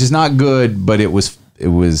it was just not good, but it was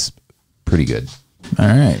pretty good. All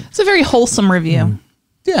right. It's a very wholesome review.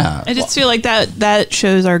 Yeah. I just feel like that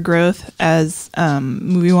shows our growth as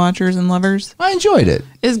movie watchers and lovers. I enjoyed it.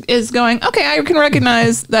 Is going, okay, I can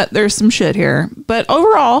recognize that there's some shit here, but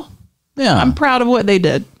overall, yeah, I'm proud of what they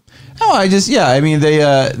did. Oh, I mean,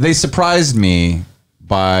 they surprised me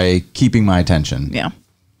by keeping my attention. Yeah.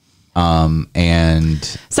 And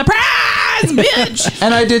surprise, bitch.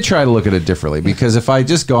 And I did try to look at it differently, because if I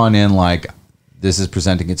just gone in like, this is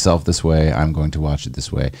presenting itself this way, I'm going to watch it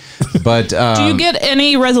this way. But do you get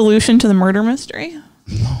any resolution to the murder mystery?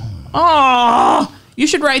 No. Oh, you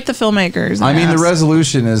should write the filmmakers. I mean, the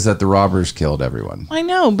resolution is that the robbers killed everyone. I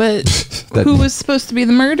know, but who was supposed to be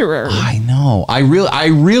the murderer? I know. I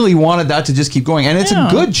really wanted that to just keep going, and it's a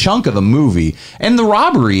good chunk of the movie. And the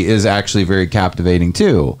robbery is actually very captivating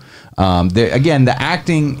too. Again, the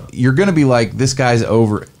acting, you're going to be like, this guy's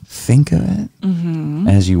over. Think of it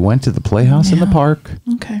as you went to the Playhouse in the park.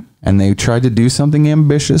 Okay. And they tried to do something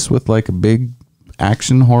ambitious with like a big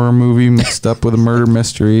action horror movie mixed up with a murder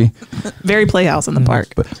mystery. Very Playhouse in the park.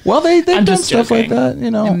 But they've done stuff like that,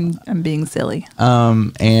 you know. I'm being silly.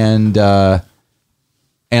 And I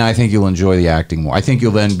think you'll enjoy the acting more. I think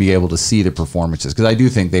you'll then be able to see the performances, because I do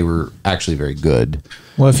think they were actually very good.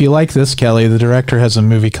 Well, if you like this, Kelley, the director has a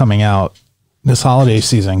movie coming out this holiday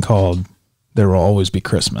season called There Will Always Be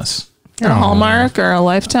Christmas. A Hallmark or a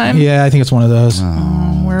Lifetime? Yeah, I think it's one of those.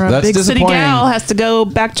 Where a big city gal has to go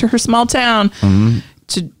back to her small town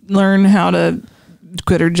to learn how to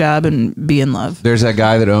quit her job and be in love. There's that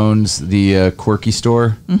guy that owns the quirky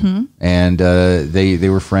store, and they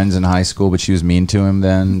were friends in high school, but she was mean to him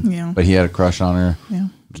then. Yeah. But he had a crush on her. Yeah.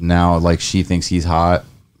 Now, like, she thinks he's hot,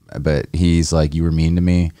 but he's like, you were mean to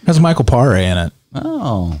me. Has Michael Paré in it.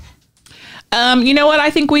 Oh. You know what?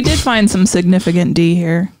 I think we did find some significant D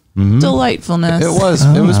here. Delightfulness.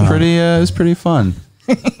 It was pretty fun.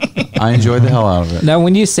 I enjoyed the hell out of it. Now,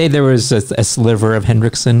 when you say there was a sliver of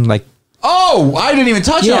Hendrickson, like, oh, I didn't even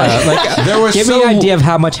touch on it. Like, there was give me an idea of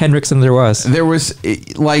how much Hendrickson there was. There was,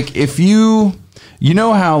 like, if you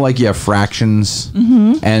know how, like, you have fractions,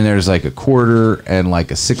 and there's like a quarter and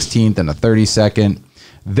like a 16th and a 32nd.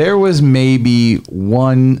 There was maybe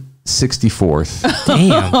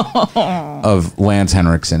 1/64 of Lance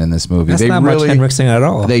Henriksen in this movie. That's not much Henriksen at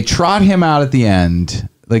all. They trot him out at the end.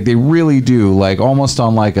 Like, they really do, like, almost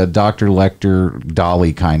on like a Dr. Lecter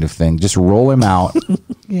dolly kind of thing. Just roll him out.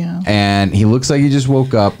 Yeah. And he looks like he just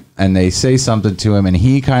woke up, and they say something to him, and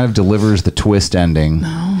he kind of delivers the twist ending.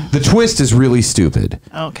 No. The twist is really stupid.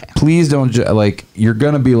 Okay. Please don't, like, you're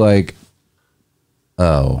going to be like,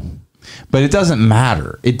 oh. But it doesn't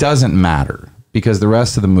matter. It doesn't matter, because the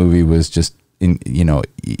rest of the movie was just, you know,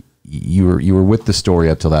 you were with the story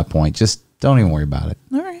up till that point. Just don't even worry about it.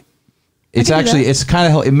 All right. It's actually, it's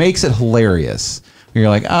kind of, it makes it hilarious. You're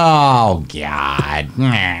like, oh, God.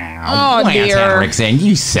 Oh, Lance dear. Henriksen,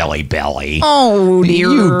 you silly Billy. Oh, dear.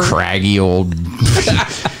 You craggy old.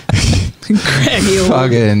 Craggy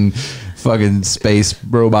old. Fucking space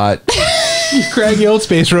robot. Craggy old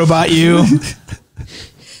space robot, you.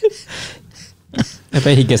 I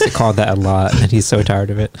bet he gets called that a lot, and he's so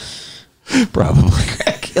tired of it. Probably.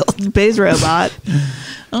 Craggy old space robot.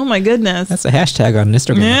 Oh, my goodness. That's a hashtag on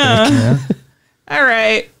Instagram. Yeah. All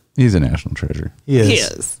right. He's a national treasure. He is. He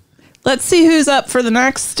is. Let's see who's up for the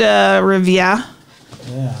next review. Yeah.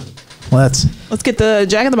 Let's get the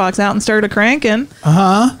Jack in the Box out and start a cranking.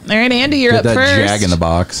 Uh-huh. All right, Andy, you're Get up that first. Jag in the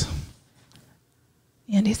box.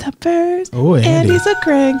 Andy's up first. Oh, Andy. Andy's a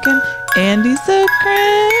cranking. Andy's a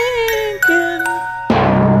cranking.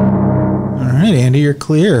 All right, Andy, you're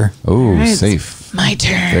clear. Oh, right, safe. My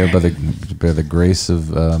turn. There by the grace of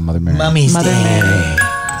Mother Mary. Mummy's Mother Day. Mary.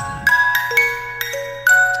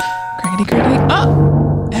 Crankety, crankety.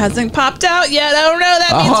 Oh, it hasn't popped out yet. Oh, no,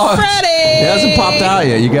 that means Freddy. It hasn't popped out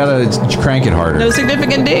yet. You got to crank it harder. No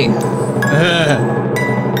significant D.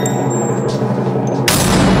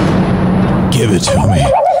 Give it to me.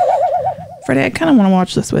 Freddie, I kind of want to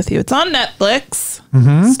watch this with you. It's on Netflix.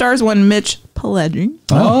 Stars one Mitch Pileggi.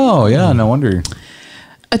 Oh, yeah. No wonder.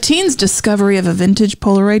 A teen's discovery of a vintage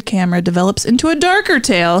Polaroid camera develops into a darker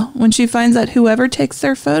tale when she finds that whoever takes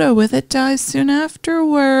their photo with it dies soon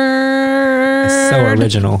afterward. So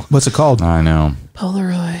original. What's it called? I know.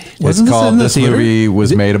 Polaroid. Wasn't It's called, this this movie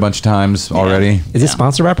was made a bunch of times already. Is it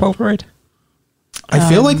sponsored by Polaroid? I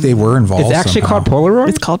feel like they were involved. It's actually somehow. called Polaroid?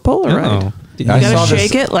 It's called Polaroid. Oh. You gotta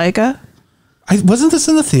shake it like a... Wasn't this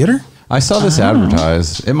in the theater? I saw this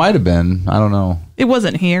advertised. It might have been. I don't know. It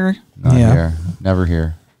wasn't here. Not here. Never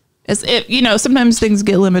here. It's, sometimes things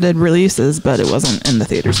get limited releases, but it wasn't in the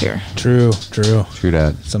theaters here. True. True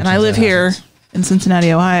that. And I live here in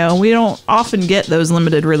Cincinnati, Ohio. We don't often get those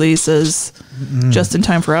limited releases just in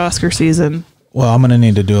time for Oscar season. Well, I'm going to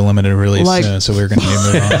need to do a limited release soon, so we're going to need to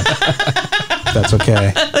move on. That's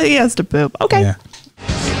okay. He has to poop. Okay. Yeah.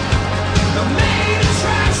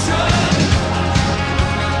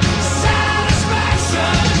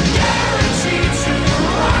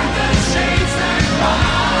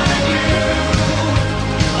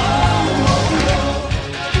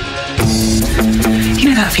 You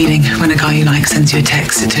know that feeling when a guy you like sends you a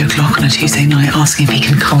text at 2 o'clock on a Tuesday night asking if he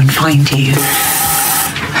can come and find you?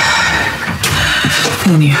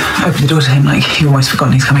 And then you open the door to him like you've almost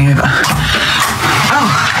forgotten he's coming over. Oh.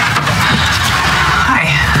 Hi.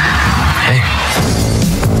 Hey.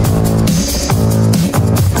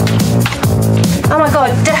 Oh my God,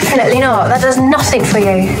 definitely not. That does nothing for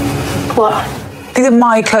you. What? These are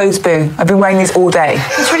my clothes, Boo. I've been wearing these all day.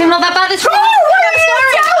 It's really not that bad. It's wrong.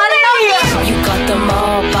 You got them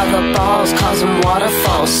all by the balls, causing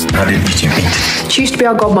waterfalls. How did you meet? She used to be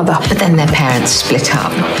our godmother, but then their parents split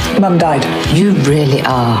up. Mum died. You really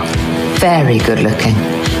are very good looking.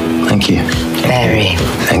 Thank you. Very.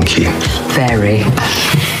 Thank you. Very.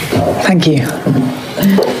 Thank you.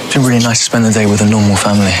 It's been really nice to spend the day with a normal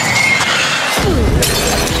family.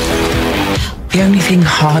 The only thing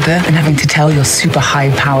harder than having to tell your super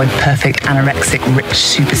high-powered, perfect, anorexic, rich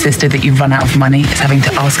super sister that you've run out of money is having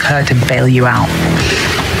to ask her to bail you out.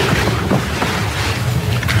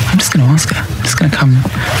 I'm just going to ask her. I'm just going to come.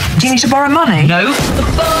 Do you need to borrow money? No. The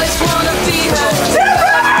boys wanna be her.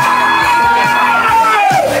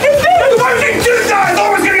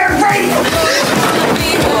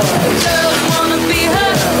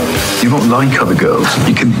 You're not like other girls.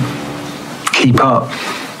 You can keep up.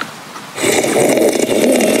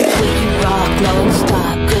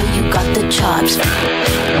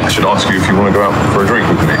 I should ask you if you want to go out for a drink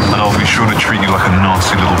with me. And I'll be sure to treat you like a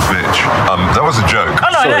nasty little bitch. That was a joke. Oh,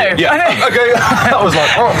 no, Sorry. I know. Yeah. I know. Okay. That was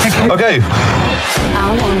like, oh, okay. I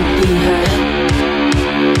wanna be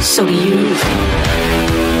her. So do you.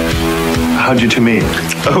 How'd you two meet?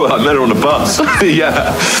 Oh, I met her on a bus.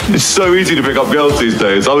 Yeah. It's so easy to pick up girls these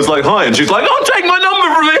days. I was like, hi, and she's like, oh, take my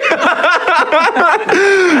number from me.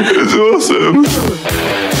 It's awesome.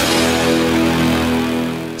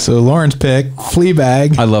 So Lauren's pick,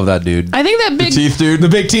 Fleabag. I love that dude. I think that big teeth dude. The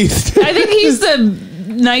big teeth. I think he's the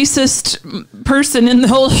nicest person in the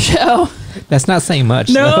whole show. That's not saying much.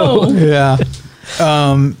 No. Yeah.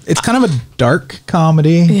 It's kind of a dark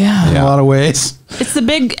comedy. Yeah. In a lot of ways. It's the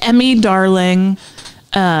big Emmy darling.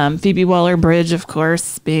 Phoebe Waller-Bridge, of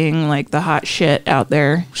course, being like the hot shit out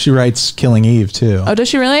there. She writes Killing Eve too. Oh, does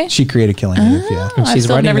she really? She created Killing Eve. Yeah. And I've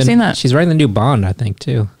still never seen that. She's writing the new Bond, I think,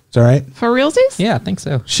 too. It's all right. For realsies? Yeah, I think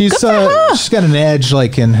so. She's she's got an edge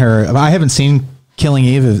like in her. I haven't seen Killing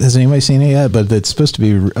Eve. Has anybody seen it yet? But it's supposed to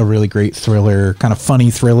be a really great thriller, kind of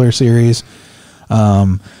funny thriller series.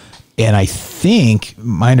 And I think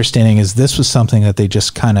my understanding is this was something that they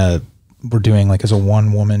just kind of were doing like as a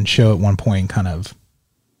one-woman show at one point, kind of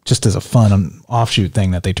just as a fun offshoot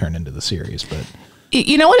thing that they turned into the series. But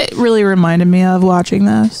You know what it really reminded me of watching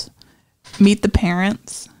this? Meet the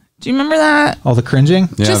Parents. Do you remember that? all the cringing?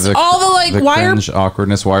 Yeah, Just all the like, the why are cringe,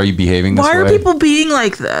 awkwardness. Why are you behaving this way? why are people being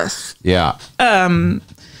like this? Yeah. So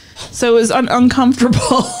it was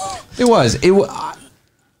uncomfortable. It was.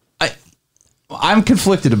 I'm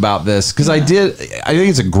conflicted about this because I think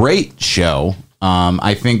it's a great show.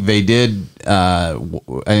 I think they did. I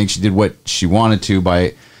think she did what she wanted to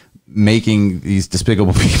by making these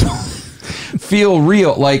despicable people feel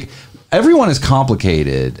real. Like everyone is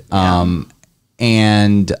complicated,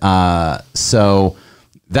 and so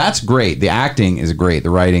that's great. The acting is great. The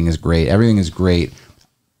writing is great. Everything is great.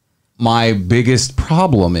 My biggest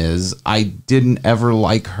problem is I didn't ever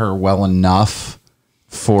like her well enough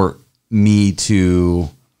for me to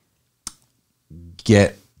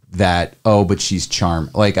get that, oh, but she's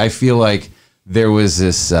charming. Like, I feel like there was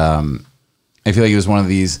this I feel like it was one of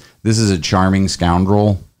these, this is a charming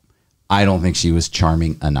scoundrel. I don't think she was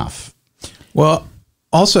charming enough. Well,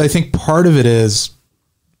 also, I think part of it is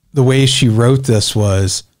the way she wrote this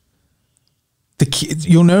was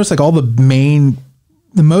you'll notice like all the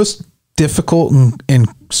most difficult and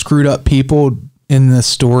screwed up people in this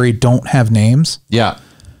story don't have names. Yeah.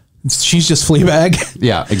 She's just Fleabag.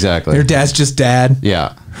 Yeah, exactly. Her dad's just dad.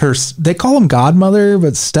 Yeah. They call him godmother,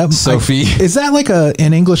 but Sophie. Is that like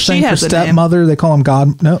an English thing for stepmother? They call him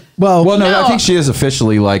god. No. Well, no, I think she is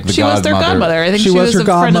officially like the godmother. She was their godmother. I think she was her a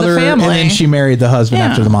friend of godmother, the family. and then she married the husband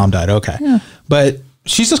after the mom died. Okay. Yeah. But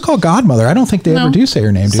she's just called godmother. I don't think they ever do say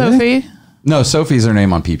her name, do they? Sophie. No, Sophie's her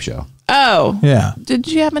name on Peep Show. Oh. Yeah. Did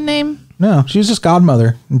she have a name? No, she was just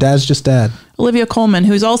godmother. And dad's just dad. Olivia Colman,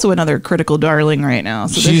 who's also another critical darling right now.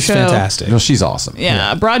 So she's fantastic. No, she's awesome.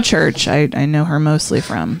 Yeah, Broadchurch, I know her mostly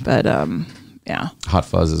from, but yeah. Hot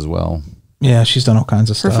Fuzz as well. Yeah, she's done all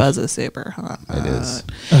kinds of stuff. Her fuzz is super hot. It is.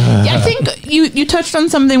 Yeah, I think you touched on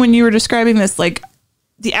something when you were describing this. Like,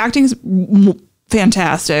 the acting's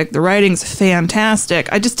fantastic. The writing's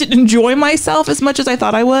fantastic. I just didn't enjoy myself as much as I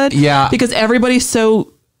thought I would. Yeah. Because everybody's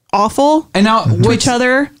so awful and now to each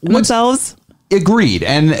other and themselves. Agreed.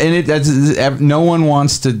 And no one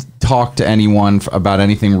wants to talk to anyone about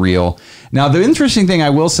anything real. Now, the interesting thing I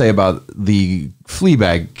will say about the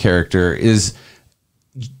Fleabag character is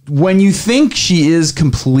when you think she is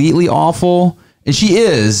completely awful, and she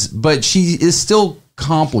is, but she is still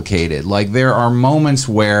complicated. Like, there are moments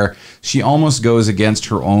where she almost goes against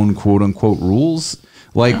her own quote unquote rules.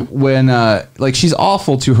 Like when like she's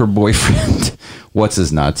awful to her boyfriend. What's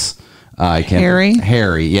his nuts?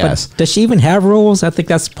 Harry, yes. But does she even have rules? I think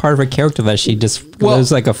that's part of her character that she just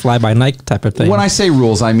lives like a fly-by-night type of thing. When I say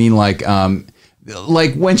rules, I mean like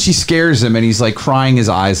when she scares him and he's like crying his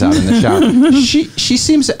eyes out in the shower. she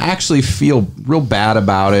seems to actually feel real bad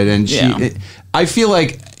about it, and I feel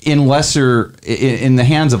like in the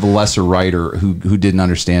hands of a lesser writer who didn't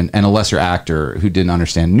understand, and a lesser actor who didn't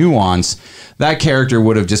understand nuance, that character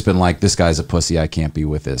would have just been like, this guy's a pussy, I can't be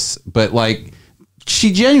with this. But like,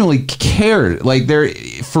 she genuinely cared, like,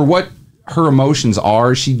 for what her emotions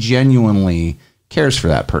are, she genuinely cares for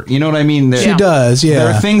that person. You know what I mean? She does, yeah.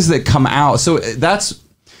 There are things that come out. So that's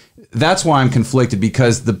why I'm conflicted,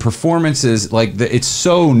 because the performance is like, it's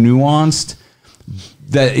so nuanced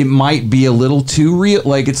that it might be a little too real.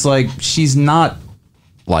 Like, it's like, she's not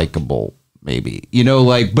likable, maybe, you know,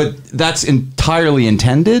 like, but that's entirely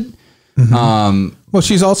intended. Mm-hmm. Well,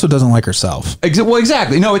 she's also doesn't like herself. Well,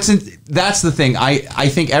 exactly. No, that's the thing. I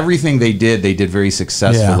think everything they did very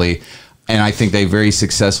successfully. Yeah. And I think they very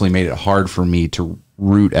successfully made it hard for me to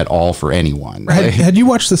root at all for anyone. Had you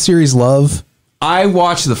watched the series Love? I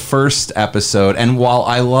watched the first episode, and while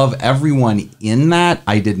I love everyone in that,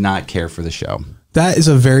 I did not care for the show. That is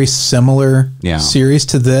a very similar series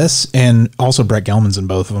to this, and also Brett Gelman's in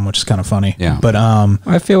both of them, which is kind of funny. Yeah. But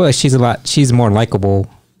I feel like she's more likable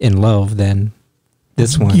in Love than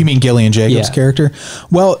this one. You mean Gillian Jacobs' character?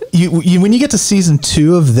 Well, when you get to season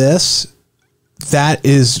 2 of this, that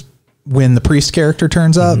is when the priest character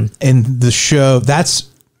turns up, and the show,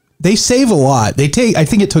 they save a lot. I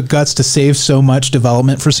think it took guts to save so much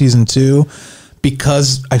development for season 2,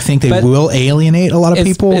 because I think they will alienate a lot of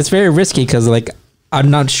people. It's very risky, because like, I'm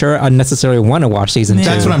not sure I necessarily want to watch season 2.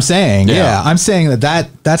 That's what I'm saying. Yeah. I'm saying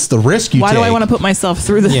that's the risk you take. Why do I want to put myself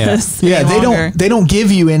through this? Yeah, they don't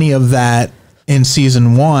give you any of that in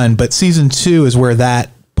season 1, but season 2 is where that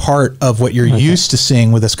part of what you're used to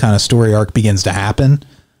seeing with this kind of story arc begins to happen,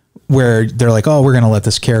 where they're like, oh, we're going to let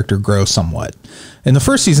this character grow somewhat. In the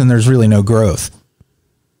first season, there's really no growth.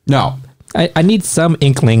 No. I need some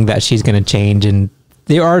inkling that she's going to change, and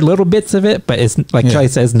there are little bits of it, but it's like Kelley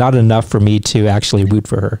says, not enough for me to actually root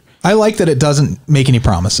for her. I like that it doesn't make any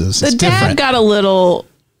promises. The dad got a little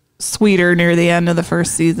sweeter near the end of the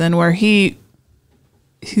first season, where he's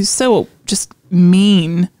so just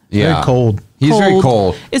mean. Yeah. Very cold. He's very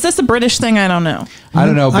cold. Is this a British thing? I don't know. I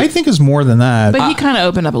don't know. I think it's more than that. But he kind of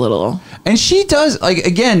opened up a little. And she does, like,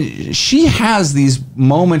 again, she has these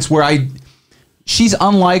moments where she's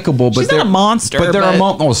unlikable, but she's not a monster. But there are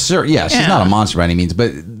moments. Oh, sure, yeah, she's not a monster by any means.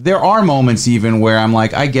 But there are moments even where I'm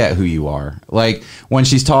like, I get who you are. Like when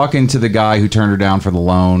she's talking to the guy who turned her down for the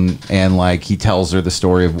loan, and like he tells her the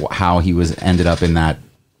story of how he ended up in that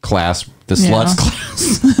class, the sluts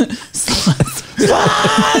class.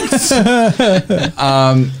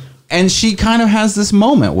 And she kind of has this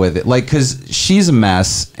moment with it, like, because she's a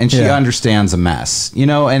mess and she understands a mess, you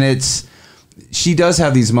know, and she does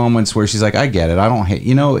have these moments where she's like, I get it. I don't hate,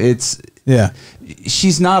 you know,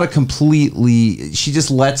 she's not she just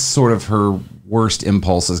lets sort of her worst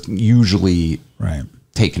impulses usually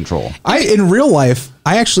take control. In real life,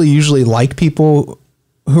 I actually usually like people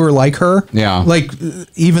who are like her. Yeah. Like,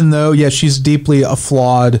 even though, she's deeply a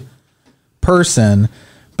flawed person,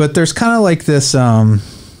 but there's kind of like this,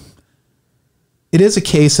 it is a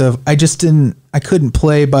case of, I couldn't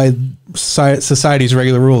play by society's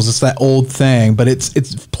regular rules. It's that old thing, but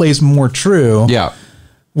it plays more true. Yeah.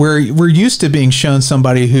 Where we're used to being shown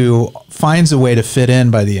somebody who finds a way to fit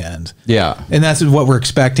in by the end. Yeah. And that's what we're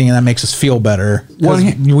expecting, and that makes us feel better.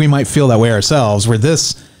 We might feel that way ourselves, where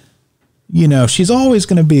this, she's always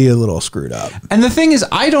going to be a little screwed up. And the thing is,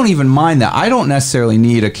 I don't even mind that. I don't necessarily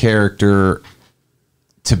need a character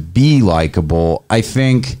to be likable. I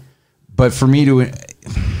think, but for me to...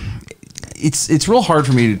 It's real hard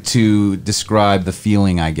for me to describe the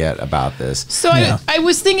feeling I get about this. So I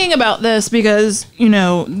was thinking about this because,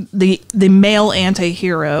 the male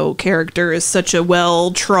anti-hero character is such a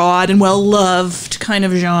well-trod and well-loved kind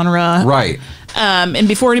of genre. Right. And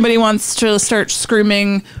before anybody wants to start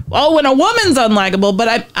screaming, oh, when a woman's unlikable,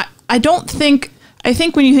 but I don't think... I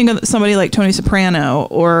think when you think of somebody like Tony Soprano,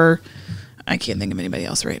 or I can't think of anybody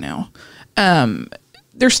else right now,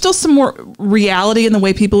 there's still some more reality in the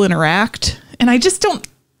way people interact. And I just don't,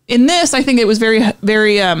 in this, I think it was very,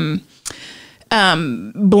 very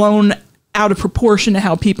blown out of proportion to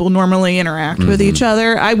how people normally interact with each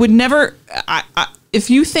other. I would never,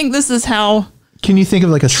 if you think this is how can you think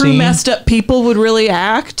of like a true scene? Messed up people would really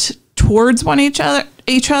act towards each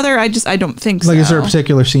other, I don't think so. Like, is there a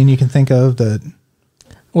particular scene you can think of that?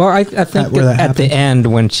 Well, I think at the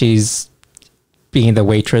end when she's being the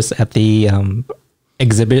waitress at the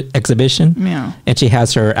exhibition, and she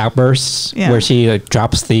has her outbursts where she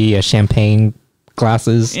drops the champagne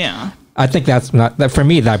glasses. I think that's not that for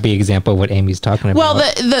me. That'd be an example of what Amy's talking about. Well,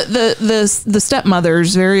 the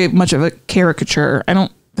stepmother's very much of a caricature. I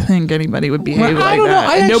don't think anybody would behave like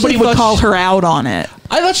that. And nobody would call her out on it.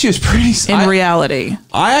 I thought she was pretty. In reality,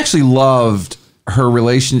 I actually loved her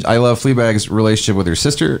relation. I love Fleabag's relationship with her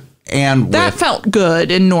sister. And that felt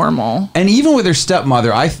good and normal. And even with her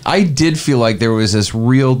stepmother, I did feel like there was this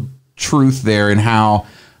real truth there in how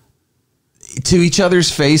to each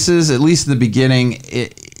other's faces, at least in the beginning,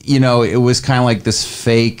 it was kind of like this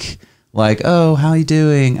fake, like, oh, how are you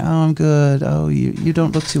doing? Oh, I'm good. Oh, you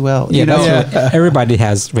don't look too well. Everybody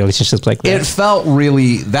has relationships like that. It felt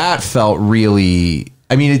really,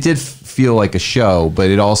 I mean, it did feel like a show, but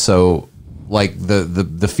it also, like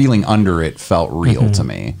the feeling under it felt real to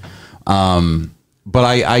me. But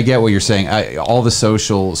I get what you're saying. All the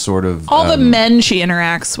social sort of... All the men she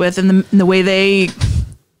interacts with and the way they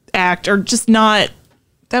act are just not...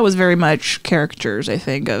 That was very much caricatures, I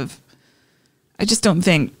think, of... I just don't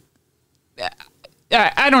think...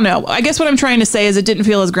 I don't know. I guess what I'm trying to say is it didn't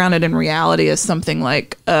feel as grounded in reality as something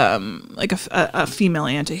like a female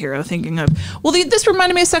antihero thinking of... Well, this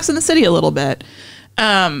reminded me of Sex and the City a little bit.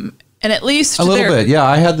 And at least a little bit, yeah.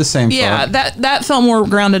 I had the same. Yeah, thought. that felt more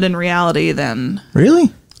grounded in reality than.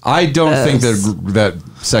 Really? I don't think that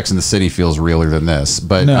Sex and the City feels realer than this,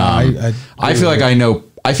 but no, I feel like I know.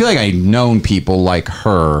 I feel like I've known people like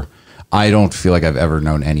her. I don't feel like I've ever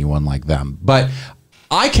known anyone like them. But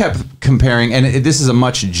I kept comparing, and this is a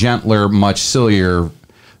much gentler, much sillier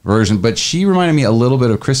version. But she reminded me a little bit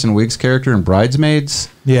of Kristen Wiig's character in Bridesmaids.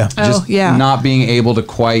 Yeah, just not being able to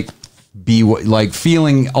quite. Be like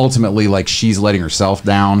feeling ultimately like she's letting herself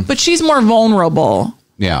down, but she's more vulnerable.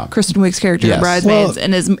 Yeah, Kristen Wiig's character in Bridesmaids,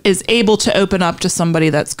 and is able to open up to somebody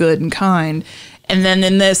that's good and kind. And then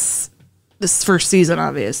in this first season,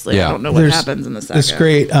 obviously, I don't know what happens in the second. It's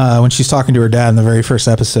great when she's talking to her dad in the very first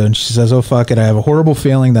episode, and she says, "Oh fuck it, I have a horrible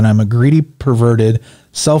feeling that I'm a greedy, perverted,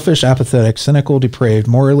 selfish, apathetic, cynical, depraved,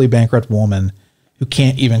 morally bankrupt woman who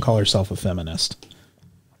can't even call herself a feminist."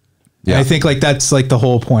 Yeah. And I think like that's like the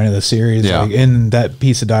whole point of the series, like in that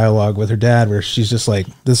piece of dialogue with her dad, where she's just like,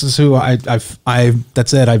 "This is who I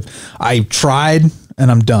that's it. I tried and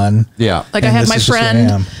I'm done." Yeah, like I had my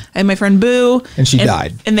friend, Boo, and she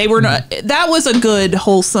died, and they were not. That was a good,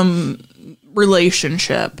 wholesome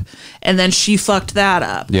relationship, and then she fucked that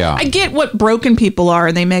up. Yeah, I get what broken people are,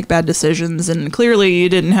 and they make bad decisions, and clearly you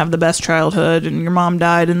didn't have the best childhood, and your mom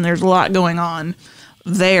died, and there's a lot going on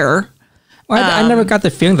there. Well, I never got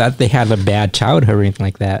the feeling that they had a bad childhood or anything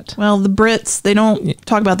like that. Well, the Brits, they don't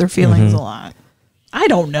talk about their feelings a lot. I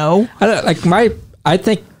don't know. I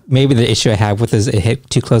think maybe the issue I have with is it hit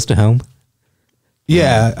too close to home.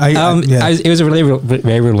 Yeah, it was really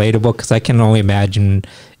very relatable because I can only imagine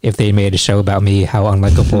if they made a show about me how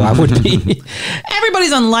unlikable I would be.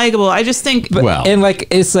 Everybody's unlikable. I just think, and like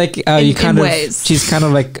it's like you kind of ways. She's kind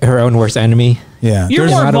of like her own worst enemy. Yeah, you're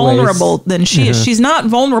more vulnerable than she is. She's not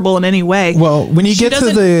vulnerable in any way. Well, when you get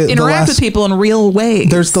to the interact with people in real ways.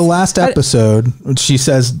 There's the last episode. She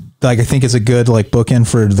says, like, I think it's a good like bookend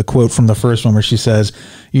for the quote from the first one where she says,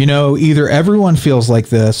 you know, either everyone feels like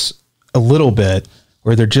this a little bit,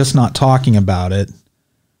 or they're just not talking about it,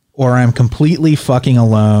 or I'm completely fucking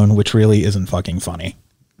alone, which really isn't fucking funny.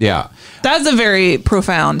 Yeah, that's a very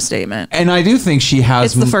profound statement. And I do think she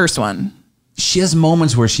has. It's the first one. She has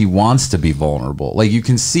moments where she wants to be vulnerable. Like you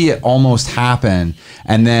can see it almost happen.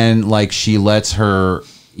 And then like she lets her,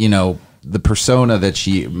 you know, the persona that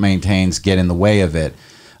she maintains get in the way of it.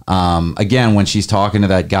 Again, when she's talking to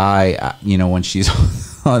that guy, you know, when she's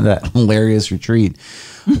on that hilarious retreat.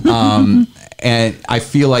 And I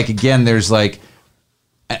feel like, again, there's like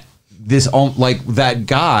this, like that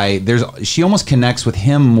guy, she almost connects with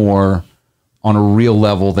him more on a real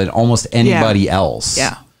level than almost anybody else.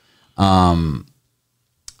 Yeah. I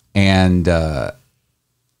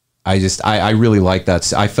really like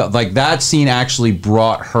that. I felt like that scene actually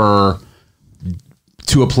brought her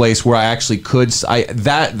to a place where I actually could,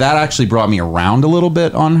 that actually brought me around a little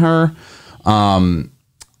bit on her.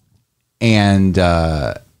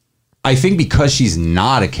 I think because she's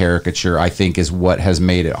not a caricature, I think was what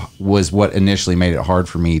initially made it hard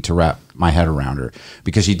for me to wrap my head around her,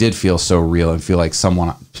 because she did feel so real and feel like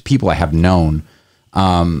people I have known.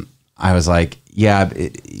 I was like, yeah,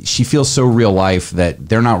 she feels so real life that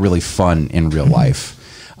they're not really fun in real life.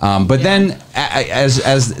 Then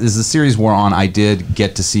as the series wore on, I did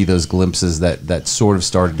get to see those glimpses that sort of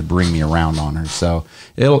started to bring me around on her. So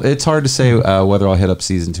it's hard to say whether I'll hit up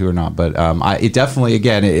season 2 or not. But it definitely,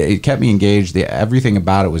 again, it kept me engaged. Everything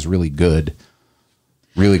about it was really good.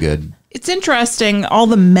 Really good. It's interesting, all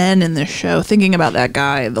the men in this show, thinking about that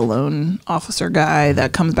guy, the lone officer guy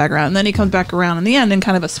that comes back around. And then he comes back around in the end in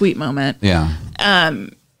kind of a sweet moment. Yeah.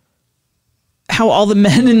 How all the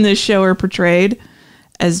men in this show are portrayed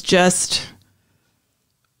as just,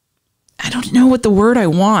 I don't know what the word I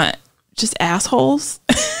want, just assholes,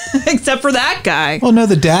 except for that guy. Well, no,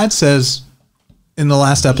 the dad says in the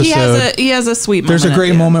last episode, he has a sweet moment. There's a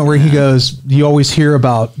great moment where he goes, you always hear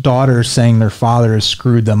about daughters saying their father has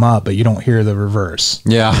screwed them up, but you don't hear the reverse.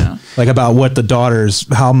 Yeah. Like about what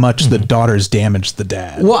how much the daughters damaged the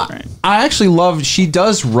dad. Well, I actually love, she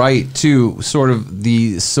does write too, sort of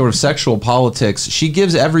sexual politics. She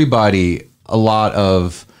gives everybody a lot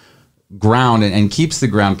of ground and keeps the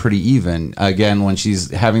ground pretty even. Again, when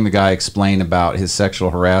she's having the guy explain about his sexual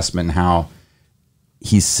harassment and how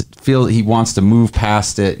he wants to move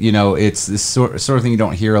past it, you know, it's this sort of thing you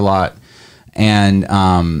don't hear a lot. And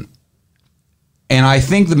I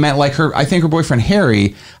think I think her boyfriend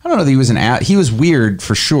Harry, I don't know that he was weird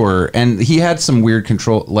for sure, and he had some weird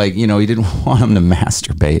control, like, you know, he didn't want him to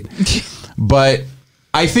masturbate. But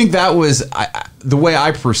I think that was the way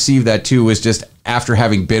I perceived that too, was just after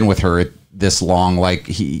having been with her this long, like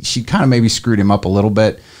she kind of maybe screwed him up a little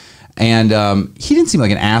bit. And he didn't seem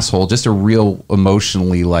like an asshole, just a real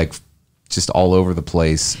emotionally, like, just all over the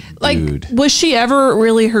place dude. Like, was she ever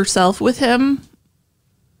really herself with him?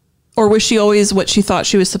 Or was she always what she thought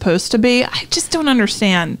she was supposed to be? I just don't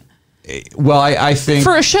understand. Well, I think...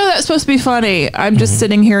 For a show that's supposed to be funny, I'm just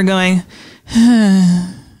sitting here going,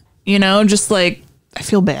 you know, just like, I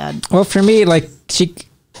feel bad. Well, for me,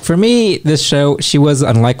 this show, she was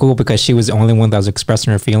unlikable because she was the only one that was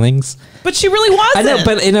expressing her feelings. But she really wasn't. I know,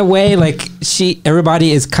 but in a way, like,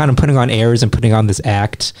 everybody is kind of putting on airs and putting on this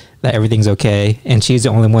act that everything's okay, and she's the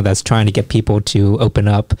only one that's trying to get people to open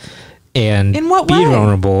up and in what be way?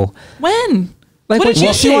 Vulnerable. When? Like,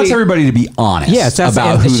 she wants everybody to be honest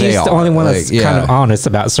about who they are. She's the only one that's kind of honest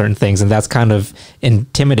about certain things, and that's kind of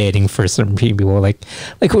intimidating for some people. Like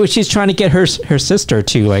she's trying to get her sister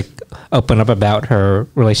to like open up about her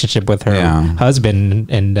relationship with her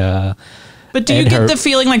husband, and but do you get the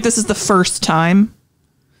feeling like this is the first time?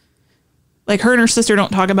 Like her and her sister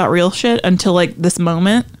don't talk about real shit until like this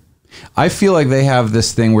moment? I feel like they have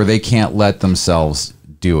this thing where they can't let themselves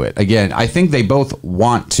do it. Again, I think they both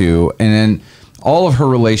want to, and then all of her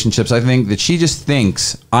relationships, I think that she just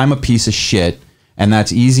thinks I'm a piece of shit, and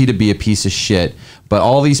that's easy to be a piece of shit, but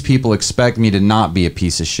all these people expect me to not be a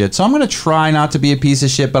piece of shit, so I'm going to try not to be a piece of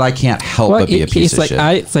shit, but I can't help but be a piece of shit.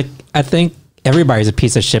 I think everybody's a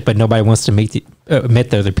piece of shit, but nobody wants to admit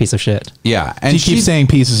they're a piece of shit. Yeah, and she keeps saying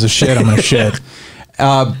pieces of shit. I'm gonna shit.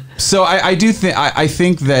 So I do think I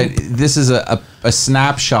think that this is a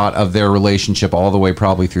snapshot of their relationship all the way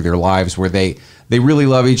probably through their lives, where they really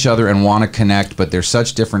love each other and want to connect, but they're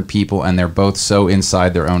such different people, and they're both so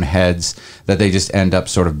inside their own heads that they just end up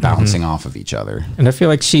sort of bouncing off of each other. And I feel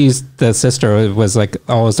like she's the sister was like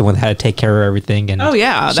always the one that had to take care of everything, and she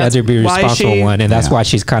had to be a responsible one, and that's why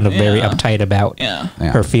she's kind of very uptight about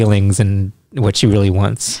her feelings and what she really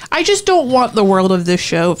wants. I just don't want the world of this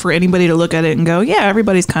show for anybody to look at it and go, yeah,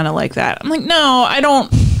 everybody's kind of like that. I'm like, no, I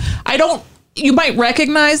don't. You might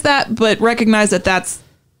recognize that, but recognize that that's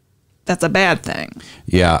a bad thing.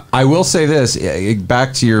 Yeah, I will say this,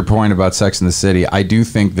 back to your point about Sex and the City, I do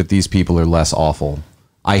think that these people are less awful.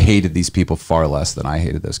 I hated these people far less than I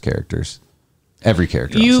hated those characters. Every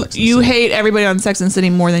character. You hate everybody on Sex and the City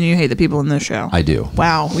more than you hate the people in this show. I do.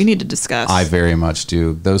 Wow, we need to discuss. I very much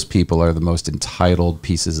do. Those people are the most entitled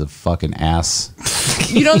pieces of fucking ass.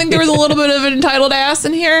 You don't think there was a little bit of an entitled ass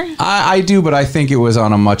in here? I do, but I think it was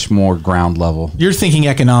on a much more ground level. You're thinking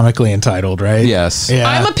economically entitled, right? Yes. Yeah.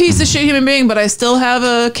 I'm a piece of shit human being, but I still have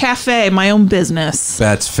a cafe, my own business.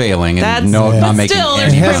 That's failing, and That's, not making still,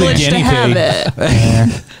 any there's money. privilege to have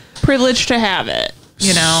it. Privilege to have it.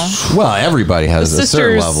 You know, well, everybody has a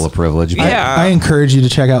certain level of privilege. But I encourage you to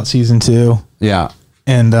check out season 2. Yeah,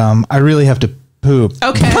 and I really have to poop.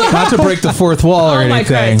 Okay, not to break the fourth wall or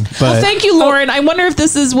anything. But well, thank you, Lauren. I wonder if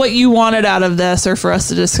this is what you wanted out of this, or for us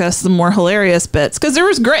to discuss the more hilarious bits, because there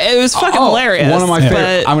was great. It was fucking hilarious. One of my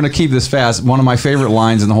favorite. I'm going to keep this fast. One of my favorite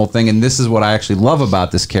lines in the whole thing, and this is what I actually love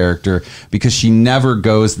about this character, because she never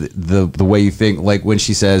goes the way you think. Like when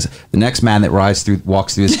she says, "The next man that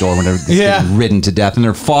walks through this door, whenever it's getting ridden to death," and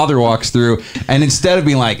her father walks through, and instead of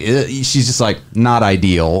being like, she's just like, not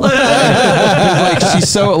ideal. Like she's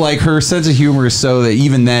so like her sense of humor is so that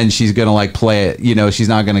even then she's gonna like play it. You know, she's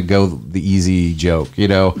not gonna go the easy joke. You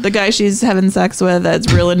know, the guy she's having sex with that's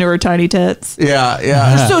real into her tiny tits. Yeah.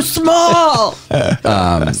 They're so small.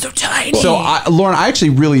 So tiny. So, Lauren, I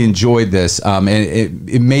actually really enjoyed this, and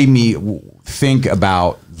it made me think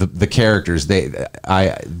about the characters.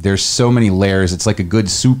 There's so many layers. It's like a good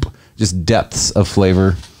soup, just depths of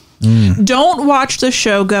flavor. Don't watch the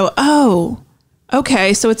show. Go, oh,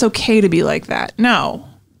 okay, so it's okay to be like that. No.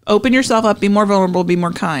 Open yourself up, be more vulnerable, be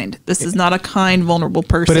more kind. This is not a kind, vulnerable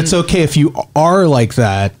person. But it's okay if you are like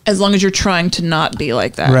that. As long as you're trying to not be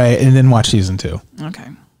like that. Right, and then watch season 2. Okay.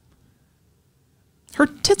 Her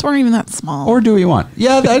tits weren't even that small. Or do we want?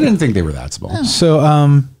 Yeah, I didn't think they were that small. Oh. So,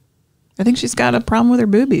 I think she's got a problem with her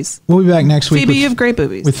boobies. We'll be back next week. Phoebe, you have great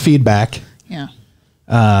boobies. With feedback. Yeah.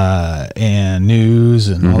 And news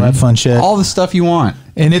and all that fun shit. All the stuff you want.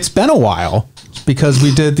 And it's been a while because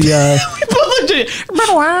we did the... It's been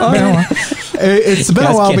a while. It's been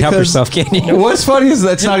a while can't because... help yourself, can you? What's funny is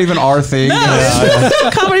that's not even our thing. No,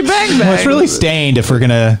 Comedy Bang Bang. Well, it's really stained if we're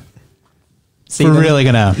gonna... really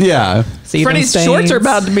gonna... Yeah. Freddy's shorts are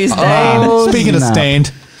about to be stained. Speaking of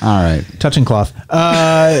stained. All right. Touching cloth.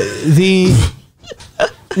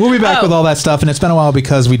 We'll be back with all that stuff, and it's been a while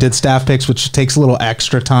because we did staff picks, which takes a little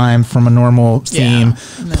extra time from a normal theme,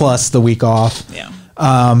 plus the week off. Yeah.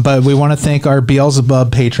 But we want to thank our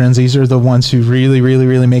Beelzebub patrons. These are the ones who really, really,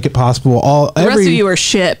 really make it possible. The rest of you are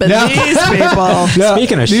shit, but these people.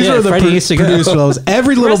 Speaking of these shit, are the producers.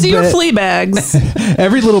 Every little rest bit. of your flea bags.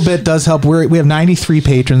 Every little bit does help. We have 93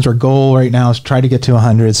 patrons. Our goal right now is to try to get to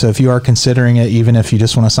 100. So if you are considering it, even if you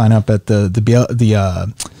just want to sign up at the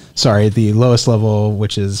lowest level,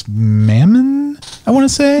 which is Mammon, I want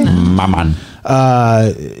to say. Mammon.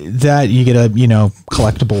 That you get a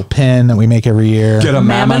collectible pin that we make every year. Get a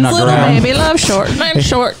Mammon's little mammonogram. baby love shortening,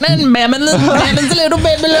 shortening. Mammon's little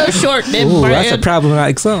baby love shortening. Ooh, that's a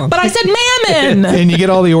problematic song. But I said Mammon. And you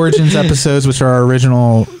get all the Origins episodes, which are our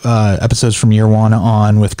original episodes from year 1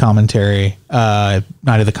 on with commentary, Night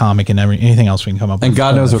of the Comic, and anything else we can come up with. And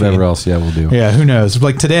God knows whatever else, we'll do. Yeah, who knows?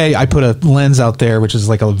 Like today, I put a lens out there, which is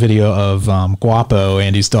like a video of Guapo,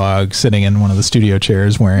 Andy's dog, sitting in one of the studio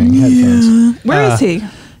chairs wearing headphones. Where is he?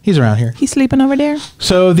 He's around here. He's sleeping over there?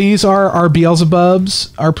 So these are our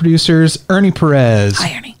Beelzebubs, our producers, Ernie Perez.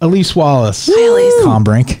 Hi, Ernie. Elise Wallace. Hi, Elise.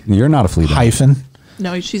 Kombrink. You're not a Fleabag. Hyphen.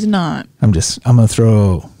 No, she's not. I'm gonna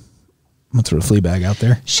throw a Fleabag out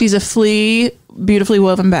there. She's a flea, beautifully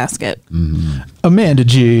woven basket. Amanda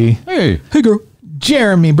G. Hey girl.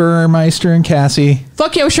 Jeremy Burmeister and Cassie.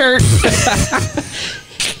 Fuck your shirt.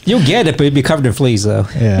 You'll get it, but you'll be covered in fleas, though.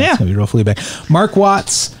 Yeah. It's gonna be real Fleabag. Mark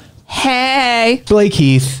Watts. Hey. Blake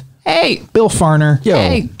Heath. Hey. Bill Fahrner. Yo.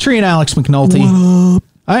 Hey. Tree and Alex McNulty. What up?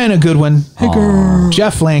 Iona Goodwin. Hey girl.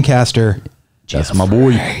 Jeff Lancaster. That's my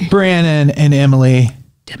boy. Branan and Emily.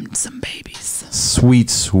 Them some babies. Sweet,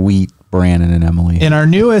 sweet Branan and Emily. And our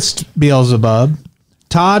newest Beelzebub,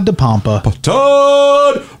 Todd the Pompa.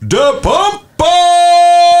 Todd the Pompa!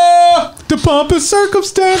 The Pompa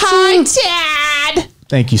circumstances. Hi, Dad.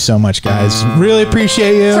 Thank you so much, guys. Really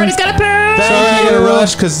appreciate you. Freddy's got a poop. Sorry I gotta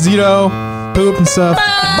rush because, poop and stuff. Bye.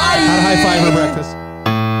 Had a high five for breakfast.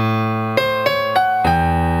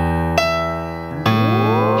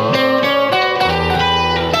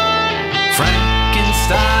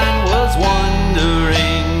 Frankenstein was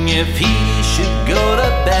wondering if he should go to